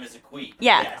Instagram is a tweet.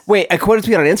 Yeah. Yes. wait, a quoted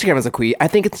tweet on Instagram is a tweet. I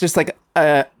think it's just like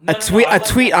a no, tweet. I A like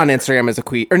tweet that. on Instagram is a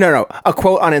tweet. Or no, a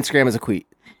quote on Instagram is a tweet.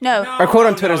 No. Or quote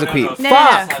on Twitter is a tweet. No,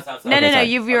 Fuck. no, no, sorry.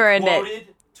 you've ruined it. Quoted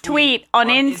Tweet on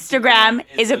Instagram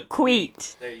is a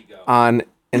tweet. There you go. On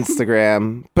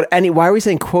Instagram, but why are we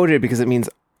saying quoted? Because it means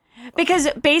Because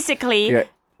basically, yeah.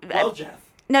 Well, Jeff.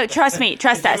 no, trust me,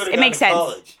 trust us. It makes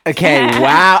sense. Okay.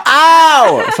 Wow.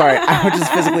 Ow. Sorry, I was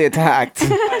just physically attacked. I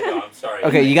know, I'm sorry.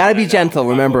 Okay, you gotta be I know. gentle.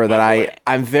 Remember that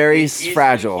I'm very He's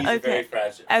fragile. He's Okay. very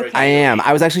fragile. Okay. I am.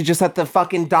 I was actually just at the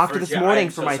fucking doctor For this Jeff, morning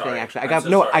I'm for so my sorry. thing. Actually, I'm so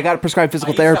sorry. I got prescribed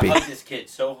physical I therapy. used to hug this kid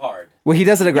so hard. Well, he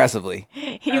does it aggressively. I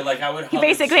would He hug him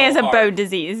basically so has a hard. bone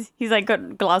disease. He's like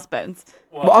got glass bones.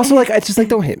 Well, But also, like, it's just like,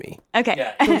 don't hit me. Okay.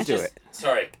 yeah, Don't it's do just- it.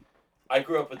 Sorry, I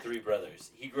grew up with 3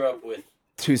 brothers. He grew up with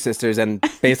 2 sisters and 2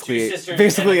 basically,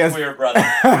 sisters and a queer brother.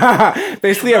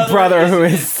 basically a brother who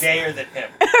is gayer than him.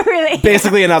 Really?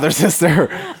 basically another sister.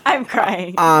 I'm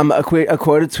crying. A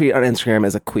quoted tweet on Instagram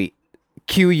is a queet.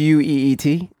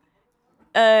 QUEET.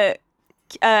 Out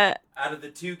of the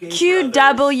 2 gay brothers,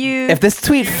 QW. If this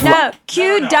tweet No, No, no.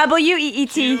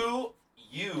 QWEET.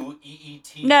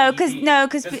 Q-U-E-E-T. No,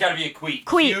 'cause There's gotta be a queet.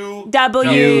 Queet.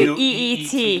 Q-W-E-E-T.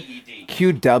 W-E-E-T.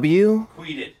 QW.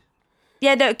 Tweeted.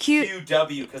 Yeah, no,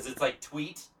 QW, because it's like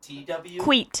tweet. TW.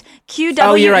 Queet. QWEET.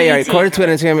 Oh, you're right. Quoted tweet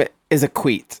on Instagram is a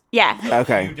queet. Yeah.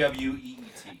 Okay.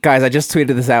 QWEET. Guys, I just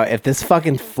tweeted this out. If this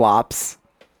fucking flops,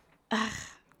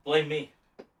 Blame me.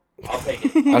 I'll take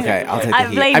it. okay, I'll take I the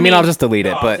heat. blame I mean, me. I'll just delete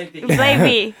No, it. I'll But take the heat. Blame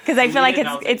me, because I feel like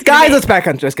it's gonna guys, be- let's get back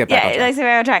on track. Yeah, let's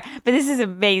get on track. But this is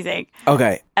amazing.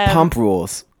 Okay, pump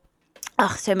rules.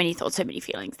 Oh, so many thoughts, so many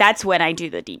feelings. That's when I do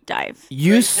the deep dive.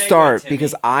 You Great segue, start Timmy.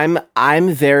 because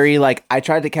I'm very like I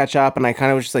tried to catch up and I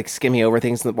kind of was just like skimming over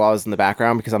things while I was in the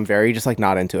background because I'm very just like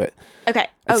not into it. Okay.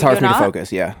 It's hard for me to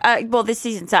focus. Yeah. Well, this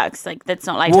season sucks. Like that's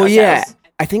not like Well, ourselves. yeah.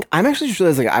 I think I'm actually just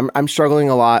realizing I'm struggling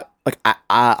a lot. Like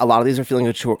a lot of these are feeling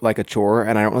a chore,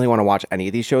 and I don't really want to watch any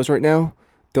of these shows right now.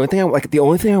 The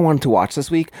only thing I wanted to watch this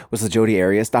week was the Jodi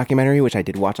Arias documentary, which I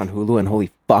did watch on Hulu, and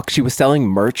holy fuck, she was selling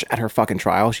merch at her fucking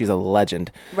trial. She's a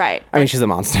legend. Right. I mean, she's a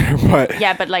monster, but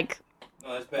Yeah, but like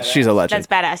Oh, that's badass. she's a legend. that's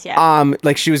badass. Yeah.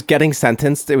 Like she was getting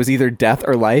sentenced. It was either death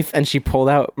or life, and she pulled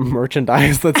out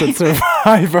merchandise that said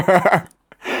Survivor.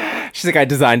 She's like, I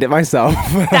designed it myself.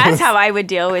 That's how I would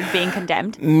deal with being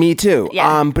condemned. Me too.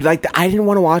 Yeah. But like, I didn't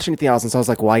want to watch anything else, and so I was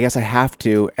like, well, I guess I have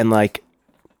to. And like,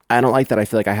 I don't like that. I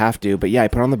feel like I have to. But yeah, I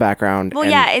put it on the background. Well,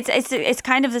 and yeah, it's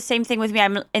kind of the same thing with me.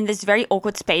 I'm in this very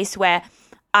awkward space where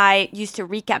I used to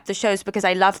recap the shows because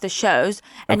I love the shows,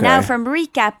 and now Okay. from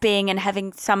recapping and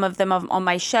having some of them on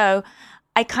my show,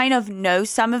 I kind of know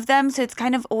some of them, so it's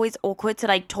kind of always awkward to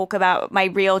like talk about my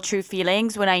real true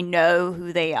feelings when I know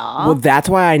who they are. Well, that's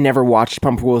why I never watched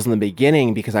Pump Rules in the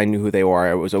beginning because I knew who they were.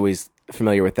 I was always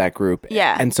familiar with that group.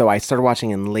 Yeah. And so I started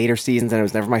watching in later seasons, and it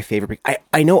was never my favorite.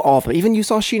 I know all of them. Even you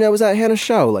saw Sheena was at Hannah's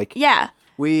show. Like, Yeah.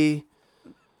 you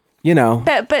know.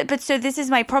 But so this is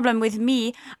my problem with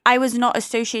me. I was not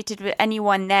associated with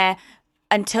anyone there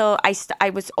until I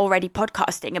was already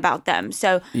podcasting about them.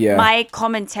 So Yeah. my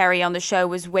commentary on the show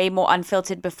was way more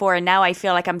unfiltered before, and now I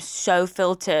feel like I'm so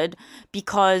filtered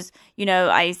because, you know,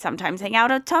 I sometimes hang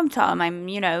out at TomTom. I'm,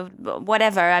 you know,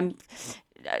 whatever. I'm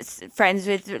friends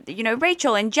with, you know,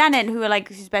 Rachel and Janet, who are like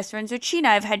who's best friends with Sheena.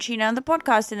 I've had Sheena on the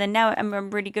podcast, and then now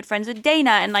I'm really good friends with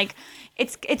Dana, and like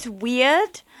it's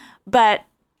weird, but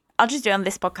I'll just do it on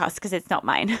this podcast because it's not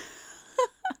mine.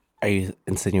 Are you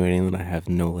insinuating that I have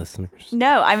no listeners?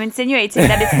 No, I'm insinuating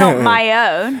that it's not my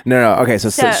own. No. Okay,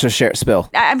 so share, spill.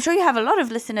 I'm sure you have a lot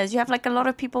of listeners. You have like a lot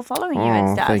of people following you and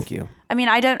Oh, stuff. thank you. I mean,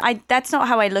 that's not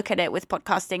how I look at it with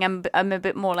podcasting. I'm a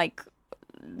bit more like,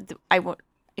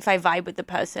 if I vibe with the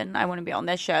person, I want to be on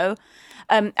their show.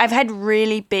 I've had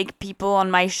really big people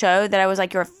on my show that I was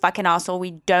like, you're a fucking asshole.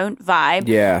 We don't vibe.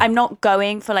 Yeah. I'm not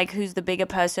going for like who's the bigger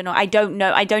person, or I don't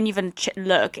know. I don't even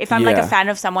look. If I'm like Yeah. a fan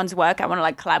of someone's work, I want to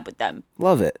like collab with them.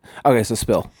 Love it. Okay, so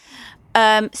spill.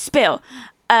 Spill.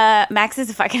 Max is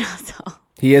a fucking asshole.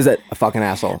 He is a fucking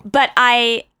asshole. But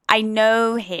I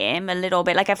know him a little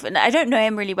bit. Like I don't know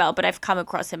him really well, but I've come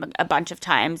across him a bunch of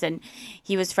times, and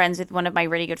he was friends with one of my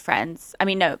really good friends. I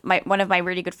mean, no, one of my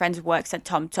really good friends works at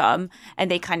TomTom, and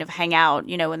they kind of hang out,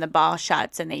 you know, when the bar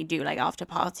shuts, and they do like after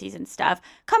parties and stuff.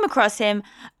 Come across him.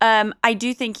 I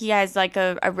do think he has like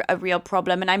a real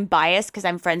problem, and I'm biased because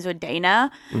I'm friends with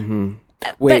Dana.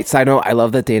 Wait, side note, I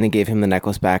love that Dana gave him the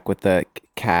necklace back with the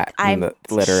cat and the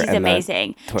litter. She's and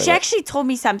amazing. The toilet. She actually told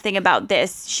me something about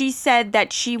this. She said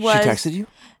that she was. She texted you?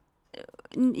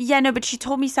 Yeah, no, but she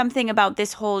told me something about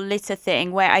this whole litter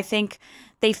thing where I think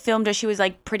they filmed her. She was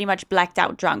like pretty much blacked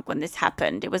out drunk when this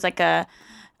happened. It was like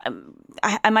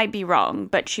I might be wrong,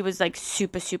 but she was like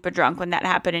super, super drunk when that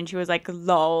happened, and she was like,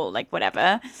 lol, like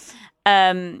whatever.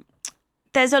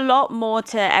 There's a lot more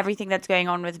to everything that's going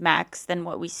on with Max than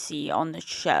what we see on the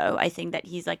show. I think that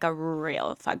he's like a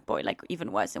real fuckboy, like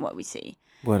even worse than what we see.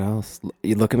 What else?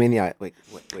 You look at me in the eye. Wait.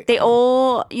 They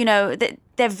all,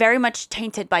 they're very much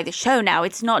tainted by the show now.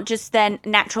 It's not just their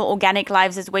natural organic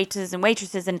lives as waiters and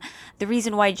waitresses. And the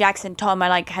reason why Jax and Tom are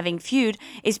like having feud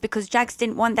is because Jax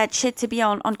didn't want that shit to be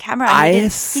on camera. I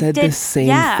said the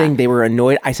same thing. They were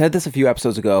annoyed. I said this a few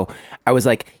episodes ago. I was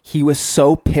like, he was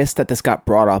so pissed that this got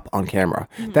brought up on camera.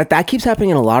 Mm-hmm. That keeps happening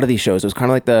in a lot of these shows. It was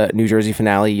kind of like the New Jersey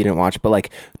finale you didn't watch, but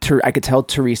like I could tell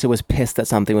Teresa was pissed that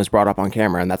something was brought up on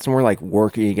camera, and that's when we're like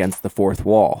working against the fourth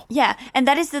wall. Yeah, and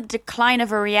that is the decline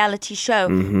of a reality show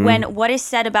when what is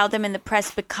said about them in the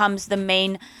press becomes the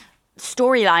main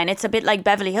storyline. It's a bit like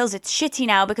Beverly Hills. It's shitty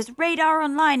now because Radar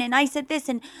Online and I said this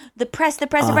and the press,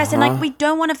 and like we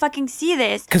don't want to fucking see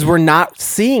this because we're not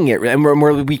seeing it, and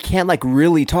we can't like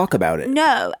really talk about it.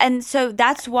 No, and so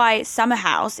that's why Summer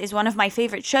House is one of my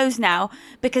favorite shows now,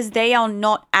 because they are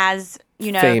not as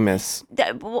famous.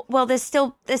 Well, they're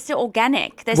still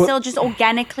organic. They're still just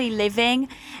organically living,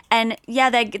 and yeah,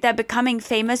 they're becoming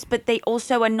famous, but they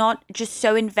also are not just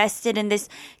so invested in this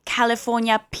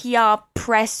California PR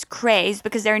press craze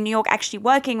because they're in New York actually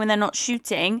working when they're not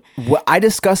shooting. Well, I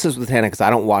discussed this with Hannah because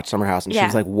I don't watch Summer House, and she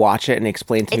was like, "Watch it and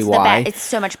explain to me why." It's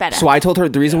so much better. So I told her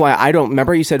the reason why I don't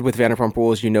remember. You said with Vanderpump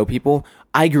Rules, people.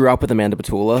 I grew up with Amanda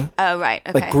Batula. Oh, right.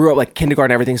 Okay. Like, grew up, like,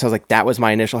 kindergarten and everything. So I was like, that was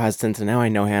my initial hesitance. And now I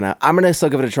know Hannah. I'm going to still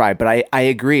give it a try. But I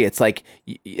agree. It's like,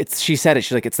 she said it.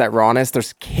 She's like, it's that rawness.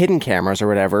 There's hidden cameras or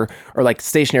whatever, or like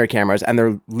stationary cameras. And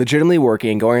they're legitimately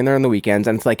working, going there on the weekends.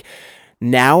 And it's like,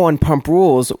 now on Pump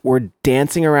Rules, we're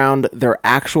dancing around their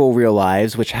actual real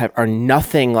lives, which are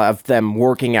nothing of them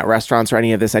working at restaurants or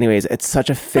any of this anyways. It's such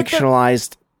a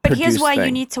fictionalized But here's why thing.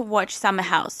 You need to watch Summer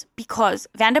House, because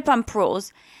Vanderpump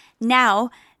Rules, now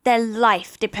their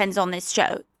life depends on this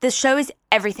show. The show is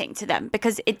everything to them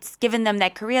because it's given them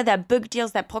their career, their book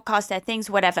deals, their podcasts, their things,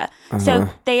 whatever. So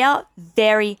they are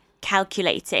very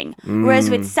calculating.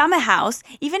 Whereas with Summer House,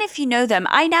 even if you know them,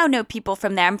 I now know people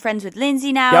from there. I'm friends with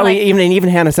Lindsay now. Yeah, even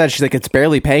Hannah said, she's like, it's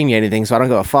barely paying me anything, so I don't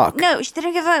give a fuck. No, she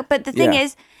didn't give a fuck. But the thing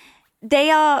is,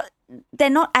 they're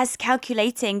not as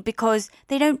calculating because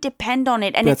they don't depend on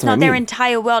it, and it's not their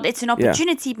entire world. It's an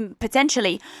opportunity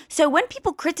potentially. So when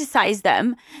people criticize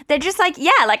them, they're just like,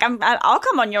 yeah, like I'll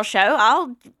come on your show,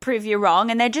 I'll prove you wrong,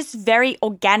 and they're just very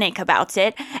organic about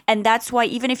it. And that's why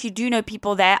even if you do know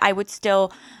people there, I would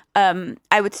still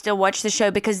watch the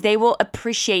show because they will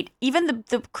appreciate even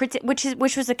the critic,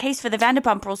 which was the case for the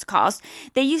Vanderpump Rules cast.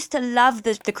 They used to love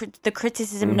the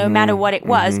criticism no matter what it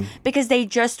was because they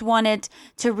just wanted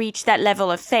to reach that level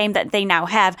of fame that they now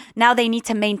have. Now they need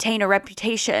to maintain a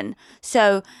reputation.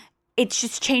 So it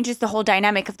just changes the whole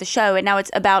dynamic of the show. And now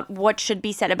it's about what should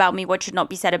be said about me, what should not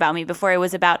be said about me. Before it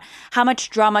was about how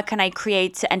much drama can I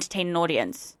create to entertain an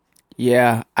audience.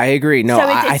 Yeah, I agree. No, So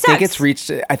I think it's reached,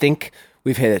 I think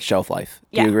we've hit its shelf life.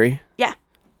 Do you agree? Yeah.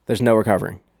 There's no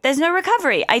recovering. There's no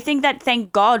recovery. I think that,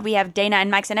 thank God, we have Dana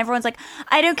and Max, and everyone's like,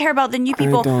 I don't care about the new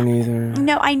people. I don't either.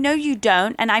 No, I know you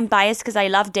don't, and I'm biased because I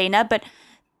love Dana, but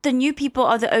the new people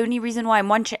are the only reason why I'm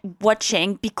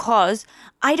watching, because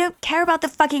I don't care about the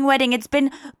fucking wedding.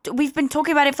 We've been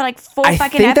talking about it for like 4 fucking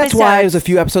episodes. I think that's why I was a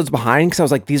few episodes behind, because I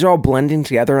was like, these are all blending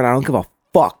together, and I don't give a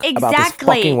fuck about this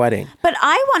fucking wedding. But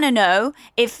I want to know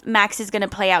if Max is going to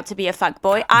play out to be a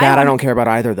fuckboy. I don't care about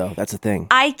either, though. That's the thing.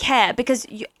 I care because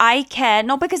I care,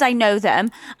 not because I know them.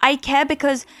 I care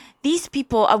because these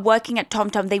people are working at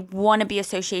TomTom. They want to be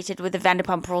associated with the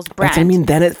Vanderpump Rules brand. I mean,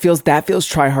 then that feels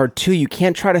try hard too. You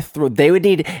can't try to throw. It would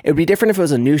be different if it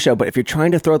was a new show. But if you're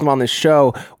trying to throw them on this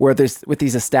show where there's with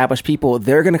these established people,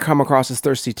 they're going to come across as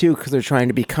thirsty too because they're trying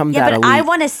to become that elite. I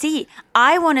want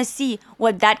to see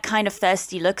what that kind of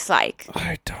thirsty looks like.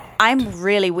 I don't. I'm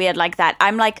really weird like that.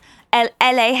 I'm like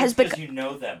LA has because you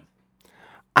know them.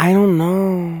 I don't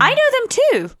know. I know them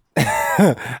too.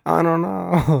 I don't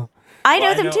know. I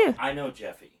know them too. I know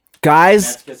Jeffy. Guys.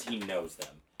 That's because he knows them.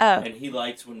 Oh. And he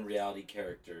likes when reality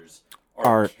characters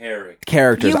are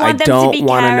characters. You I want them don't to be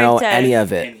want to know characters. any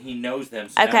of it. And he knows them.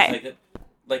 So Okay.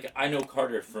 Like I know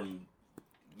Carter from,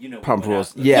 Pump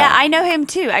Rules. Yeah, I know him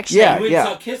too, actually. Yeah. We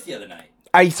saw Kiss the other night.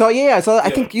 I saw.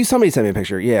 I think somebody sent me a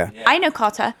picture. Yeah. I know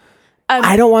Carter.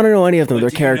 I don't want to know any of them.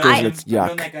 They're characters, and it's I've known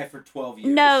yuck. that guy for 12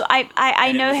 years. No,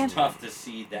 I know him. It's tough to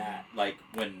see that, like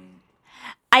when.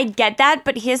 I get that,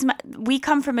 but we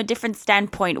come from a different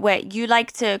standpoint where you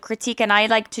like to critique and I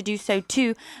like to do so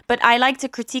too, but I like to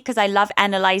critique because I love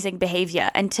analyzing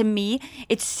behavior. And to me,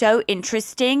 it's so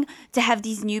interesting to have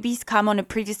these newbies come on a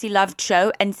previously loved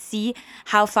show and see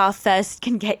how far thirst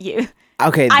can get you.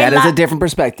 Okay, that is a different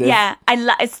perspective. Yeah,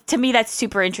 to me, that's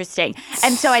super interesting.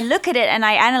 And so I look at it and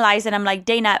I analyze and I'm like,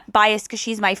 Dana, biased because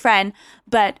she's my friend,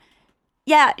 but...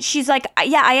 yeah, she's like,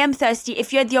 yeah, I am thirsty.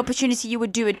 If you had the opportunity, you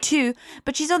would do it too.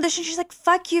 But she's on the show. She's like,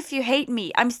 fuck you if you hate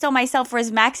me. I'm still myself.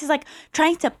 Whereas Max is like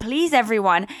trying to please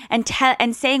everyone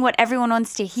and saying what everyone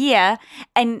wants to hear.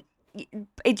 And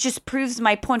it just proves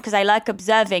my point because I like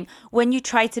observing when you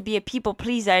try to be a people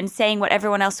pleaser and saying what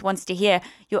everyone else wants to hear.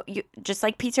 You're just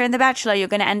like Peter in The Bachelor. You're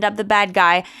going to end up the bad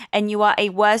guy, and you are a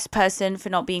worse person for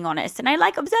not being honest. And I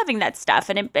like observing that stuff,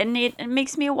 and it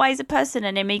makes me a wiser person,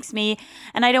 and it makes me.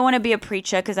 And I don't want to be a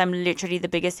preacher because I'm literally the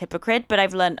biggest hypocrite, but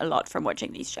I've learned a lot from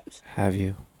watching these shows. Have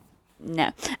you?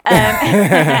 No.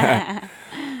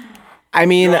 I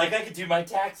mean, You're like, I could do my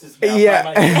taxes now.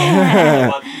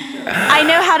 Yeah. I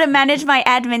know how to manage my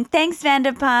admin. Thanks,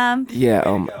 Vanderpump. yeah,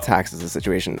 tax is a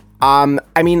situation. I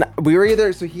mean, we were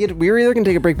either gonna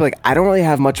take a break, but like, I don't really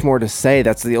have much more to say.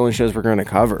 That's the only shows we're gonna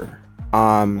cover.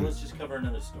 Let's just cover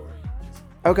another story.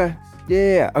 Okay,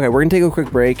 yeah. Okay, we're gonna take a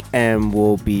quick break, and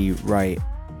we'll be right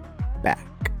back.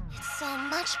 So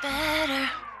much better.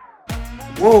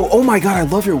 Whoa! Oh my God, I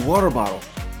love your water bottle.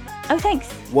 Oh, thanks.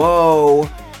 Whoa!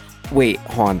 Wait,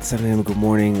 Han, 7 a.m. Good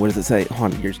morning. What does it say?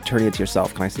 Han, you're turning it to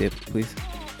yourself. Can I see it, please?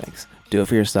 Thanks. Do it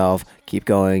for yourself. Keep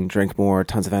going. Drink more.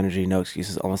 Tons of energy. No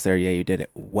excuses. Almost there. Yeah, you did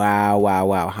it.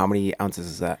 Wow. How many ounces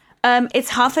is that? It's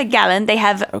half a gallon. They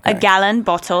have a gallon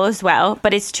bottle as well,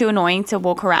 but it's too annoying to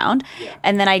walk around. Yeah.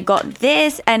 And then I got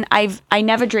this, and I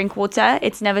never drink water.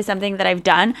 It's never something that I've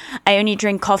done. I only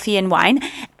drink coffee and wine.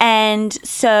 And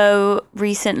so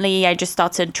recently I just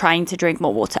started trying to drink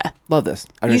more water. Love this.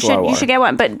 I drink a lot of water. You should get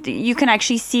one, but you can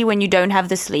actually see when you don't have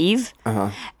the sleeve. Uh-huh.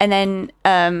 And then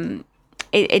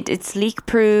it's leak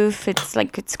proof.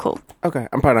 It's cool. Okay.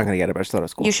 I'm probably not going to get it, but I just thought it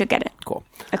was cool. You should get it. Cool.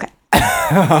 Okay.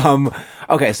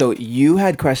 Okay, so you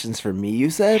had questions for me, you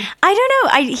said? I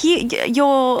don't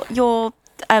know. Your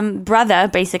brother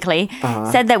basically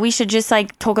said that we should just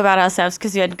like talk about ourselves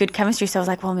because we had good chemistry. So I was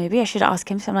like, well, maybe I should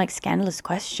ask him some like scandalous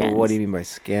questions. What do you mean by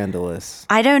scandalous?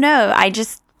 I don't know.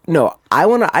 No,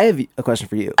 I have a question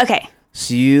for you. Okay.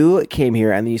 So you came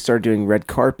here and then you started doing red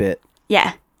carpet.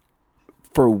 Yeah.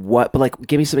 For what? But like,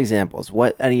 give me some examples.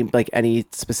 Any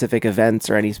specific events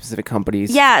or any specific companies?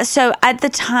 Yeah. So at the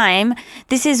time,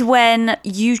 this is when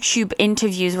YouTube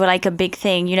interviews were like a big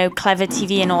thing. You know, Clever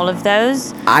TV and all of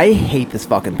those. I hate this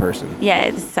fucking person. Yeah,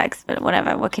 it sucks, but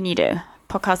whatever. What can you do?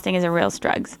 Podcasting is a real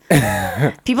strugs.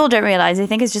 People don't realize. They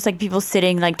think it's just like people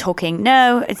sitting, like talking.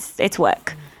 No, it's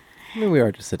work. I mean, we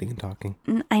are just sitting and talking.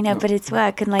 I know, but it's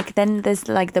work, and like then there's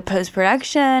like the post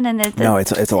production, and there's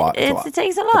it's a lot. It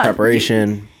takes a lot. The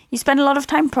preparation. You spend a lot of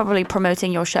time probably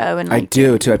promoting your show, and like, I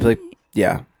do too. I feel like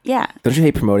yeah. Don't you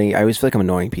hate promoting? I always feel like I'm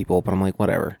annoying people, but I'm like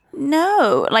whatever.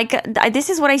 No, like this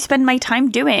is what I spend my time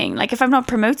doing. Like if I'm not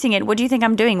promoting it, what do you think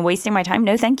I'm doing? Wasting my time?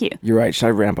 No, thank you. You're right. Should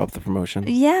I ramp up the promotion?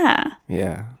 Yeah.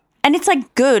 Yeah. And it's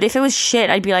like good. If it was shit,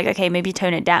 I'd be like, okay, maybe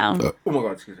tone it down. Oh my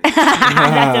God, excuse me.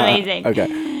 That's amazing.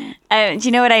 Okay. Do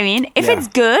you know what I mean? If it's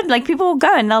good, like people will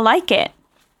go and they'll like it.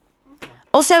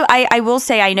 Also, I will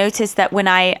say I noticed that when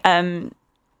I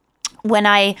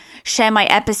share my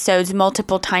episodes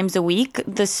multiple times a week,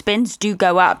 the spins do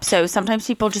go up. So sometimes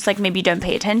people just like maybe don't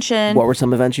pay attention. What were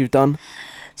some events you've done?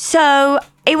 So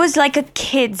it was like a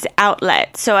kids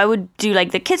outlet. So I would do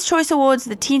like the Kids' Choice Awards,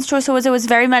 the Teens' Choice Awards. It was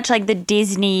very much like the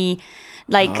Disney,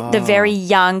 like the very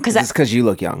young. Because you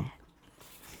look young.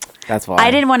 That's why. I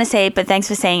didn't want to say it, but thanks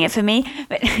for saying it for me.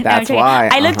 That's why.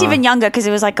 I looked even younger because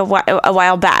it was like a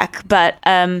while back. But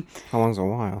how long's a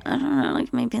while? I don't know,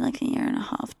 like maybe like a year and a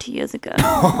half, 2 years ago.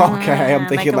 Okay, I'm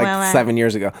thinking like 7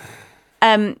 years ago.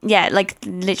 Yeah, like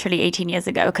literally 18 years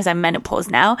ago because I'm menopause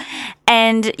now.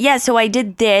 And yeah, so I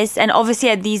did this. And obviously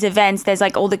at these events, there's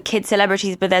like all the kid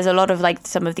celebrities, but there's a lot of like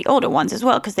some of the older ones as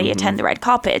well because they attend the red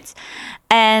carpets.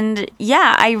 And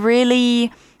yeah, I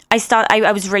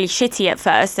was really shitty at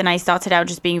first, and I started out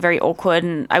just being very awkward,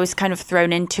 and I was kind of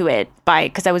thrown into it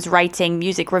because I was writing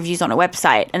music reviews on a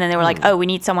website, and then they were like, oh, we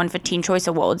need someone for Teen Choice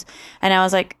Awards. And I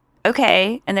was like,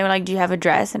 okay. And they were like, do you have a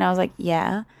dress? And I was like,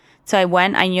 yeah. So I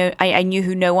went. I knew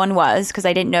who no one was because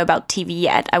I didn't know about TV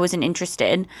yet. I wasn't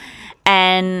interested.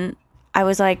 And I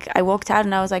was like, I walked out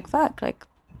and I was like, fuck, like,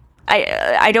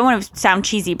 I don't want to sound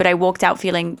cheesy, but I walked out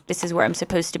feeling this is where I'm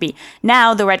supposed to be.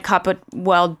 Now the red carpet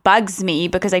world bugs me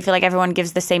because I feel like everyone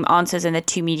gives the same answers and they're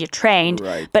too media trained.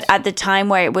 Right. But at the time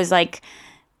where it was like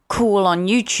cool on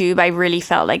YouTube, I really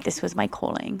felt like this was my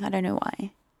calling. I don't know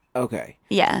why. Okay.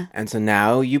 Yeah. And so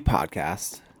now you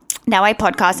podcast. Now I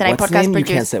podcast and What's I the podcast name? produce.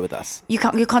 You can't sit with us. You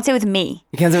can't sit with me.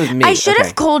 You can't sit with me. I should Okay.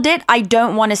 have called it I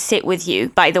Don't Want to Sit With You,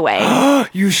 by the way.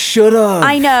 You should have.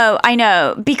 I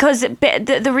know. Because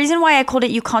the reason why I called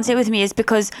it You Can't Sit With Me is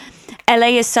because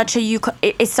LA is such a you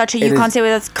can't sit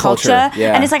with us culture.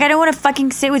 Yeah. And it's like, I don't want to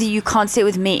fucking sit with you. You can't sit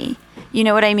with me. You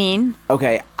know what I mean?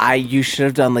 Okay, you should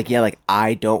have done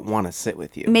I don't want to sit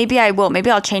with you. Maybe I will. Maybe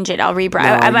I'll change it. I'll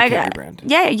rebrand. No, you can't rebrand.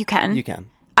 Yeah, you can. You can.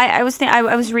 I was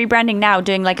rebranding now,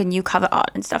 doing like a new cover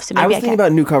art and stuff. So maybe I was I thinking can.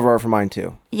 about new cover art for mine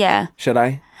too. Yeah. Should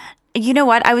I? You know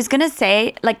what? I was gonna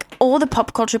say like all the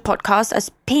pop culture podcasts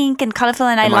are pink and colorful,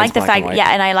 and I mine's like the black fact. and white. Yeah,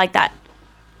 and I like that.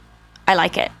 I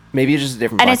like it. Maybe it's just a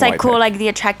different. And black it's like white cool, pic. like the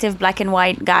attractive black and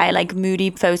white guy, like moody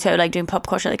photo, like doing pop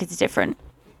culture, like it's different.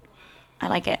 I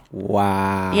like it.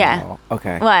 Wow. Yeah.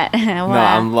 Okay. What? No,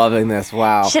 I'm loving this.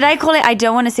 Wow. Should I call it I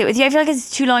Don't Want to Sit With You? I feel like it's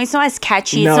too long. It's not as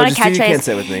catchy. No, it's not just a do catchphrase. You Can't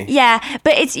Sit With Me. Yeah,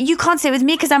 but it's You Can't Sit With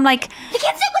Me because I'm like, you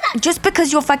can't sit with us. Just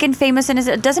because you're fucking famous and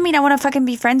it doesn't mean I want to fucking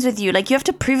be friends with you. Like, you have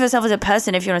to prove yourself as a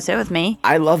person if you want to sit with me.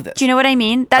 I love this. Do you know what I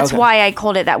mean? That's Okay. why I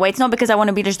called it that way. It's not because I want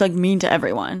to be just like mean to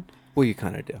everyone. Well, you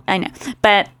kind of do. I know.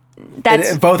 But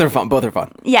that's, Both are fun. Both are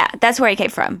fun. yeah, that's where I came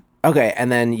from. Okay,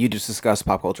 and then you just discuss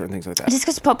pop culture and things like that. I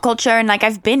discuss pop culture and like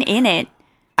I've been in it.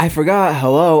 I forgot.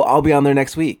 Hello, I'll be on there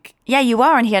next week. Yeah, you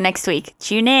are on here next week.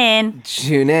 Tune in.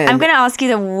 Tune in. I'm going to ask you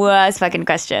the worst fucking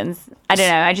questions. I don't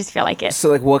know. I just feel like it.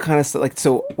 So, what kind of stuff?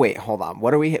 So, wait, hold on.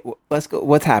 What are we? Let's go.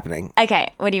 What's happening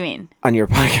Okay, what do you mean? on your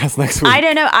podcast next week? I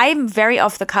don't know. I'm very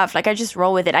off the cuff. Like, I just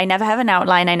roll with it. I never have an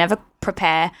outline. I never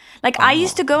prepare. Like, I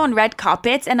used to go on red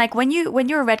carpets, and like when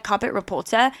you're a red carpet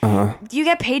reporter, you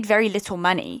get paid very little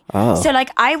money. So like,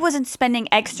 I wasn't spending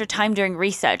extra time doing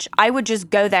research. I would just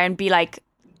go there and be like,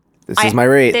 This is my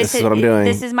rate. This is what I'm doing.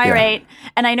 This is my Yeah. rate.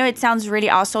 And I know it sounds really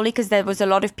arsehole because there was a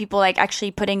lot of people like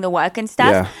actually putting the work and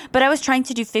stuff. Yeah. But I was trying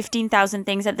to do 15,000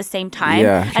 things at the same time.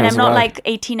 Yeah, And trying I'm to not survive. like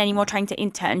 18 anymore trying to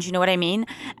intern. Do you know what I mean?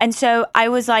 And so I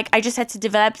was like, I just had to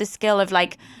develop the skill of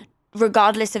like,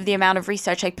 regardless of the amount of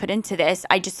research I put into this,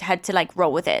 I just had to like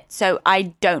roll with it. So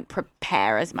I don't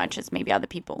prepare as much as maybe other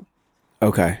people.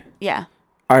 Okay. Yeah.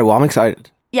 All right. Well, I'm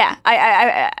excited. Yeah,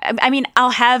 I mean,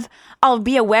 I'll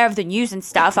be aware of the news and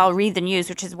stuff. I'll read the news,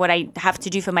 which is what I have to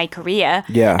do for my career.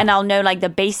 Yeah. And I'll know like the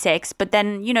basics. But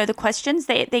then, you know, the questions,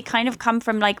 they kind of come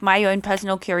from like my own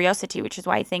personal curiosity, which is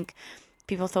why I think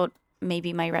people thought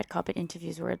maybe my red carpet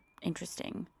interviews were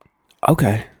interesting.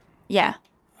 Okay. Yeah.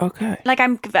 Okay. Like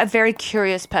I'm a very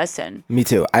curious person. Me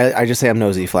too. I just say I'm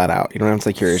nosy flat out. You don't have to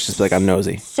say curious. Just be like I'm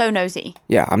nosy. So nosy.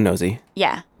 Yeah, I'm nosy.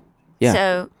 Yeah. Yeah.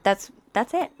 So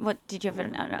that's it. What did you have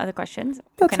other questions?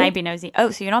 Can I be nosy?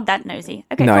 Oh, so you're not that nosy.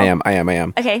 Okay. No, cool. I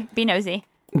am. Okay, be nosy.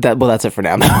 That's it for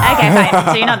now. Okay, fine.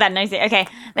 So you're not that nosy. Okay,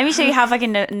 let me show you how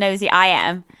fucking nosy I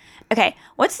am. Okay,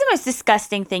 what's the most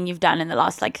disgusting thing you've done in the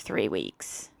last like 3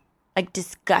 weeks? Like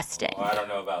disgusting. Well, I don't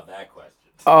know about that question.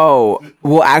 Oh,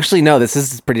 well, actually, no. This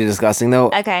is pretty disgusting, though.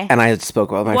 Okay. And I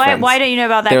spoke with my friends. Why don't you know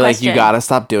about that They're question? like, you gotta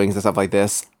stop doing stuff like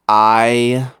this.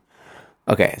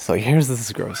 Okay, so this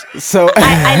is gross. So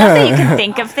I love that you can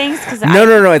think of things because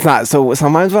no, it's not. So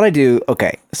sometimes what I do,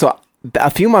 okay, so a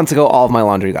few months ago, all of my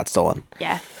laundry got stolen.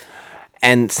 Yeah.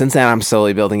 And since then, I'm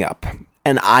slowly building up.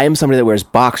 And I am somebody that wears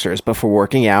boxers, but for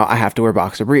working out, I have to wear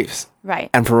boxer briefs. Right.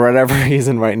 And for whatever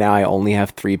reason, right now, I only have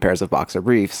 3 pairs of boxer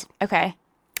briefs. Okay.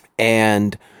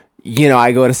 And, you know,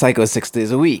 I go to Psycho 6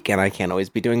 days a week, and I can't always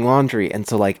be doing laundry. And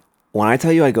so, like, when I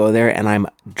tell you I go there and I'm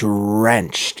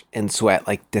drenched in sweat,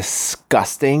 like,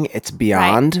 disgusting, it's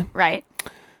beyond. Right.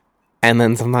 And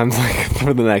then sometimes, like,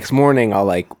 for the next morning, I'll,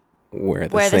 like, wear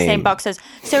the same boxers.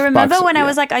 So remember boxer- when I yeah.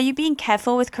 was like, "Are you being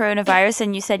careful with coronavirus?"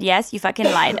 And you said yes. You fucking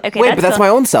lied. Okay. Wait, but that's cool. my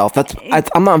own self.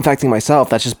 I'm not infecting myself.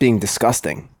 That's just being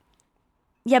disgusting.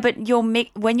 Yeah, but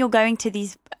when you're going to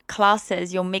these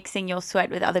classes, you're mixing your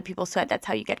sweat with other people's sweat. That's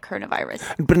how you get coronavirus.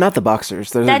 But not the boxers.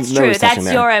 There's That's no true. recession That's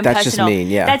there. your own That's personal. just mean,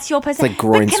 yeah. That's your personal. It's like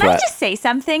groin but can sweat. I just say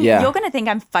something? Yeah. You're gonna think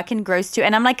I'm fucking gross too,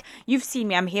 and I'm like, you've seen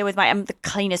me. I'm here with I'm the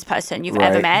cleanest person you've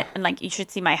ever Right. met, and like you should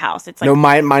see my house. It's like No,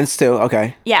 mine's too.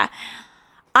 Okay. yeah.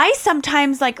 I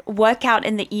sometimes like work out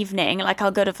in the evening. Like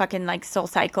I'll go to fucking like Soul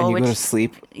Cycle, And you which go to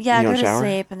sleep. yeah, I you go don't to shower?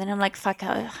 sleep, and then I'm like, fuck,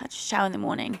 I'll just shower in the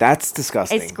morning. That's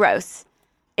disgusting. It's gross.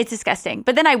 It's disgusting.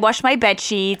 But then I wash my bed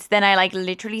sheets. Then I like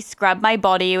literally scrub my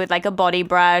body with like a body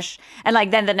brush. And like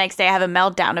then the next day I have a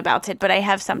meltdown about it. But I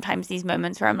have sometimes these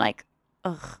moments where I'm like,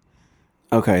 ugh.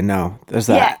 Okay, no. There's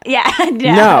Yeah, that.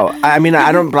 yeah. No, I mean,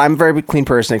 I don't, but I'm a very clean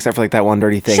person except for like that one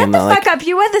dirty thing. Shut and the then, fuck up.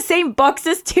 You wear the same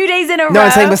boxes 2 days in a row. No,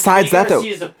 I'm saying besides that though.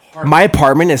 Accuracy is a My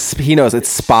apartment is, he knows, it's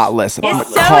spotless. Yes,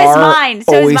 so Car, is mine.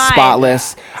 So is always mine.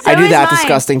 spotless. So I do is that mine.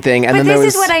 disgusting thing. And but then there this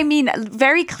was is what I mean.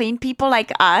 Very clean people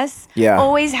like us Yeah.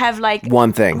 always have like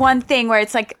One thing. where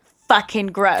it's like fucking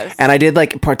gross. And I did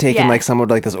like partake in Yeah. like some of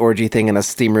like this orgy thing in a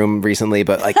steam room recently,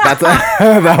 but like that's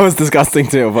that was disgusting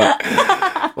too. But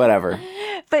whatever.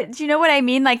 But do you know what I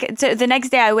mean? Like, so the next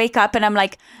day I wake up and I'm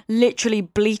like literally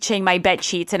bleaching my bed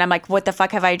sheets, and I'm like, what the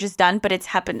fuck have I just done? But it's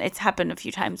happened a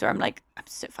few times where I'm like, I'm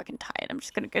so fucking tired. I'm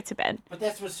just gonna go to bed. But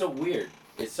that's what's so weird.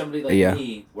 It's somebody like Yeah.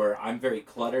 me where I'm very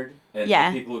cluttered, and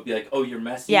Yeah. people would be like, "Oh, you're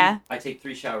messy." Yeah. I take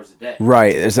 3 showers a day.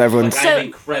 Right. Is everyone? Like, So- I'm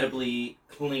incredibly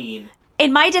clean.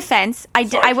 In my defense, I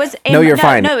Sorry, was. No, you're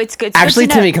fine. No, it's good. It's Actually,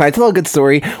 good to know. Timmy, can I tell a good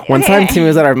story? One time, Timmy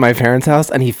was at my parents' house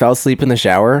and he fell asleep in the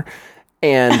shower,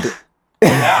 and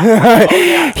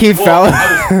he fell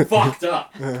I was fucked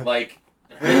up. Like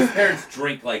his parents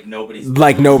drink like nobody's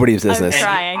like nobody's business. I'm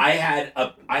And trying.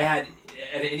 I had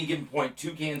at any given point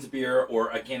 2 cans of beer or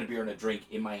a can of beer and a drink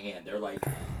in my hand. They're like,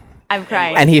 I'm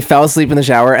crying. And he fell asleep in the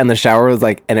shower, and the shower was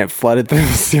like, and it flooded through the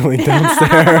ceiling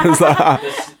downstairs.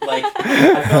 this, like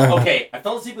I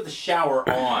fell asleep with the shower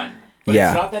on. But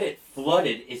Yeah. it's not that it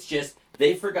flooded. It's just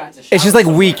they forgot to shower. It's just like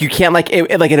somewhere. weak. You can't like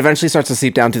it. Like it eventually starts to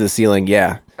seep down to the ceiling.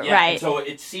 Yeah. Yeah, Right. and so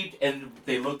it seeped, and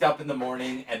they looked up in the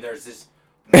morning, and there's this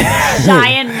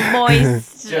Giant,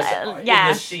 moist. just in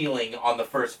yeah. the ceiling on the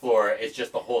first floor. It's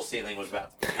just the whole ceiling was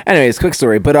about. Anyways, quick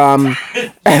story. But I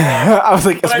was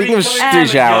like, But I speaking mean, of coming three from a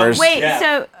showers. Wait. Yeah.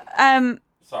 So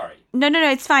Sorry. No,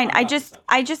 it's fine. I'm I not just upset.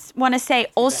 I just want to say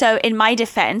also in my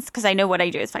defense, because I know what I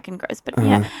do is fucking gross, but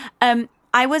yeah.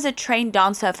 I was a trained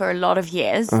dancer for a lot of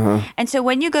years. And so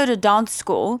when you go to dance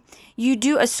school, you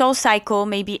do a soul cycle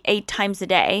maybe 8 times a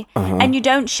day, and you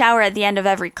don't shower at the end of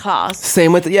every class.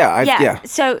 Same with yeah.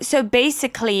 So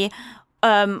basically,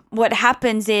 what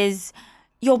happens is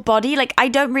your body, like I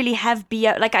don't really have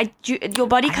BO, like your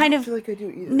body kind of like I do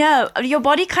either. no, your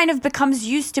body kind of becomes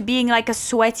used to being like a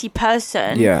sweaty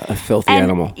person. Yeah, a filthy And-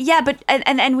 animal. Yeah, but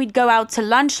and we'd go out to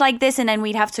lunch like this, and then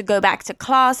we'd have to go back to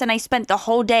class, and I spent the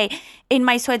whole day in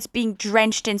my sweats being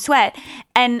drenched in sweat.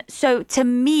 And so to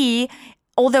me,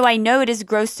 although I know it is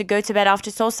gross to go to bed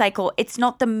after Soul Cycle, it's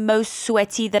not the most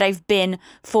sweaty that I've been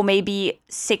for maybe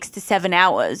 6 to 7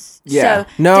 hours. Yeah. So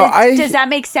No, does that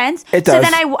make sense? It So does.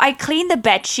 then I clean the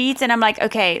bed sheets, and I'm like,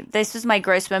 okay, this was my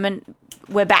gross moment.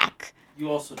 We're back. You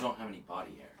also don't have any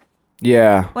body hair.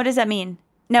 Yeah. What does that mean?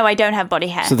 No, I don't have body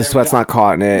hair. So the sweat's not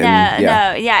caught in it. and,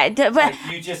 yeah. But Like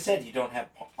you just said, you don't have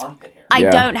armpit hair. I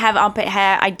Yeah. don't have armpit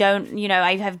hair. I don't,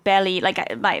 I have barely, like,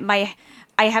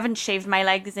 I haven't shaved my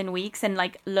legs in weeks, and,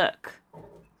 like, look.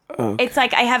 It's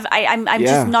like I'm Yeah.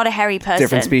 just not a hairy person.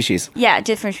 Different species. Yeah,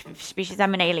 different species.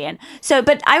 I'm an alien. So,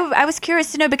 but I was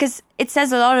curious to know, because it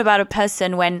says a lot about a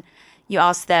person when you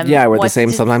ask them. Yeah, we're the what's same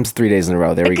the- sometimes 3 days in a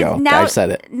row. There we because go. Now, I've said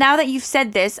it. Now that you've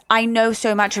said this, I know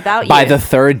so much about By you. the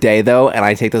third day though, and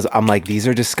I take those, I'm like, these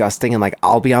are disgusting, and like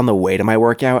I'll be on the way to my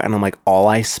workout, and I'm like, all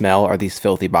I smell are these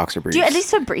filthy boxer briefs. Do you at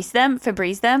least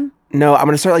Febreze them? No, I'm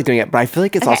gonna start like doing it, but I feel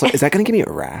like it's Okay. also, is that gonna give me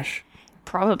a rash?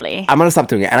 Probably. I'm gonna stop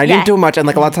doing it, and I Yeah. didn't do much, and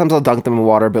like a lot of times I'll dunk them in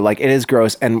water, but like it is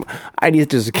gross, and I need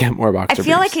to just get more I boxer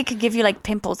feel briefs. like it could give you like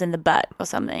pimples in the butt or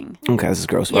something. Okay, this is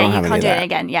gross. Yeah, I don't you have can't any do of it that.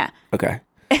 again. Yeah. Okay,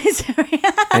 Sorry.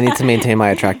 I need to maintain my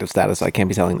attractive status, so I can't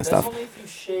be telling this That's stuff. only if you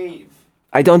shave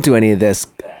I don't do any of this.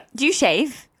 that. Do you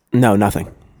shave? No, nothing.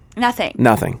 Nothing.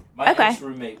 My Okay.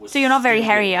 ex-roommate was So you're not very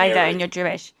stupid hairy either, hairy, and you're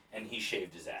Jewish. and he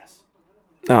shaved his ass.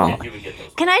 Oh, And he would get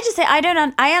those. Can I just say I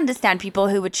understand people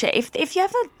who would shave. If you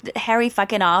have a hairy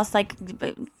fucking ass, like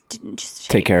just shave.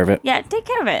 take care of it. Yeah, take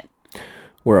care of it.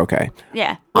 We're okay.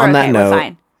 Yeah. We're On okay, that we're note,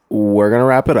 fine. we're gonna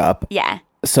wrap it up. Yeah.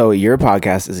 So your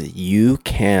podcast is You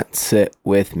Can't Sit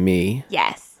With Me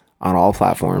Yes. on all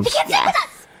platforms. Yes.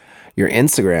 Your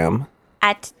Instagram.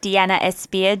 At Diana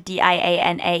Espir,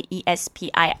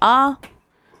 DIANAESPIR,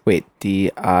 Wait,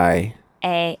 DI.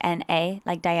 ANA,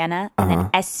 like Diana, and then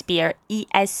Espir,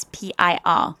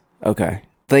 ESPIR. Okay.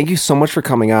 Thank you so much for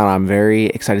coming on. I'm very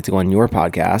excited to go on your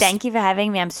podcast. Thank you for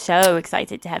having me. I'm so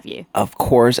excited to have you. Of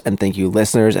course, and thank you,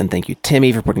 listeners, and thank you,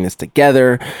 Timmy, for putting this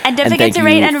together. And don't forget thank to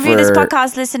rate you and review this for-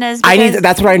 podcast, listeners. I need. because-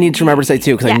 That's what I need to remember to say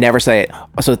too, because I Yeah. never say it.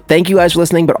 So thank you guys for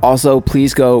listening, but also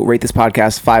please go rate this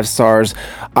podcast 5 stars.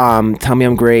 Tell me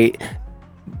I'm great.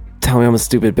 Tell me I'm a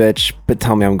stupid bitch, but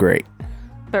tell me I'm great.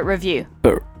 But review.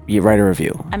 But you write a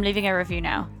review. I'm leaving a review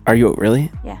now. Are you really?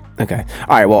 Yeah. Okay.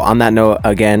 All right. Well, on that note,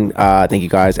 again, thank you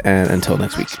guys, and until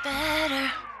next week. Much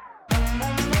better.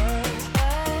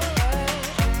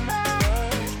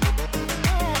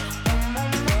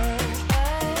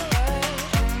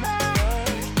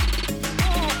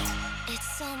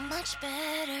 It's so much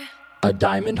better. A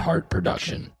Diamond Heart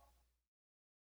production.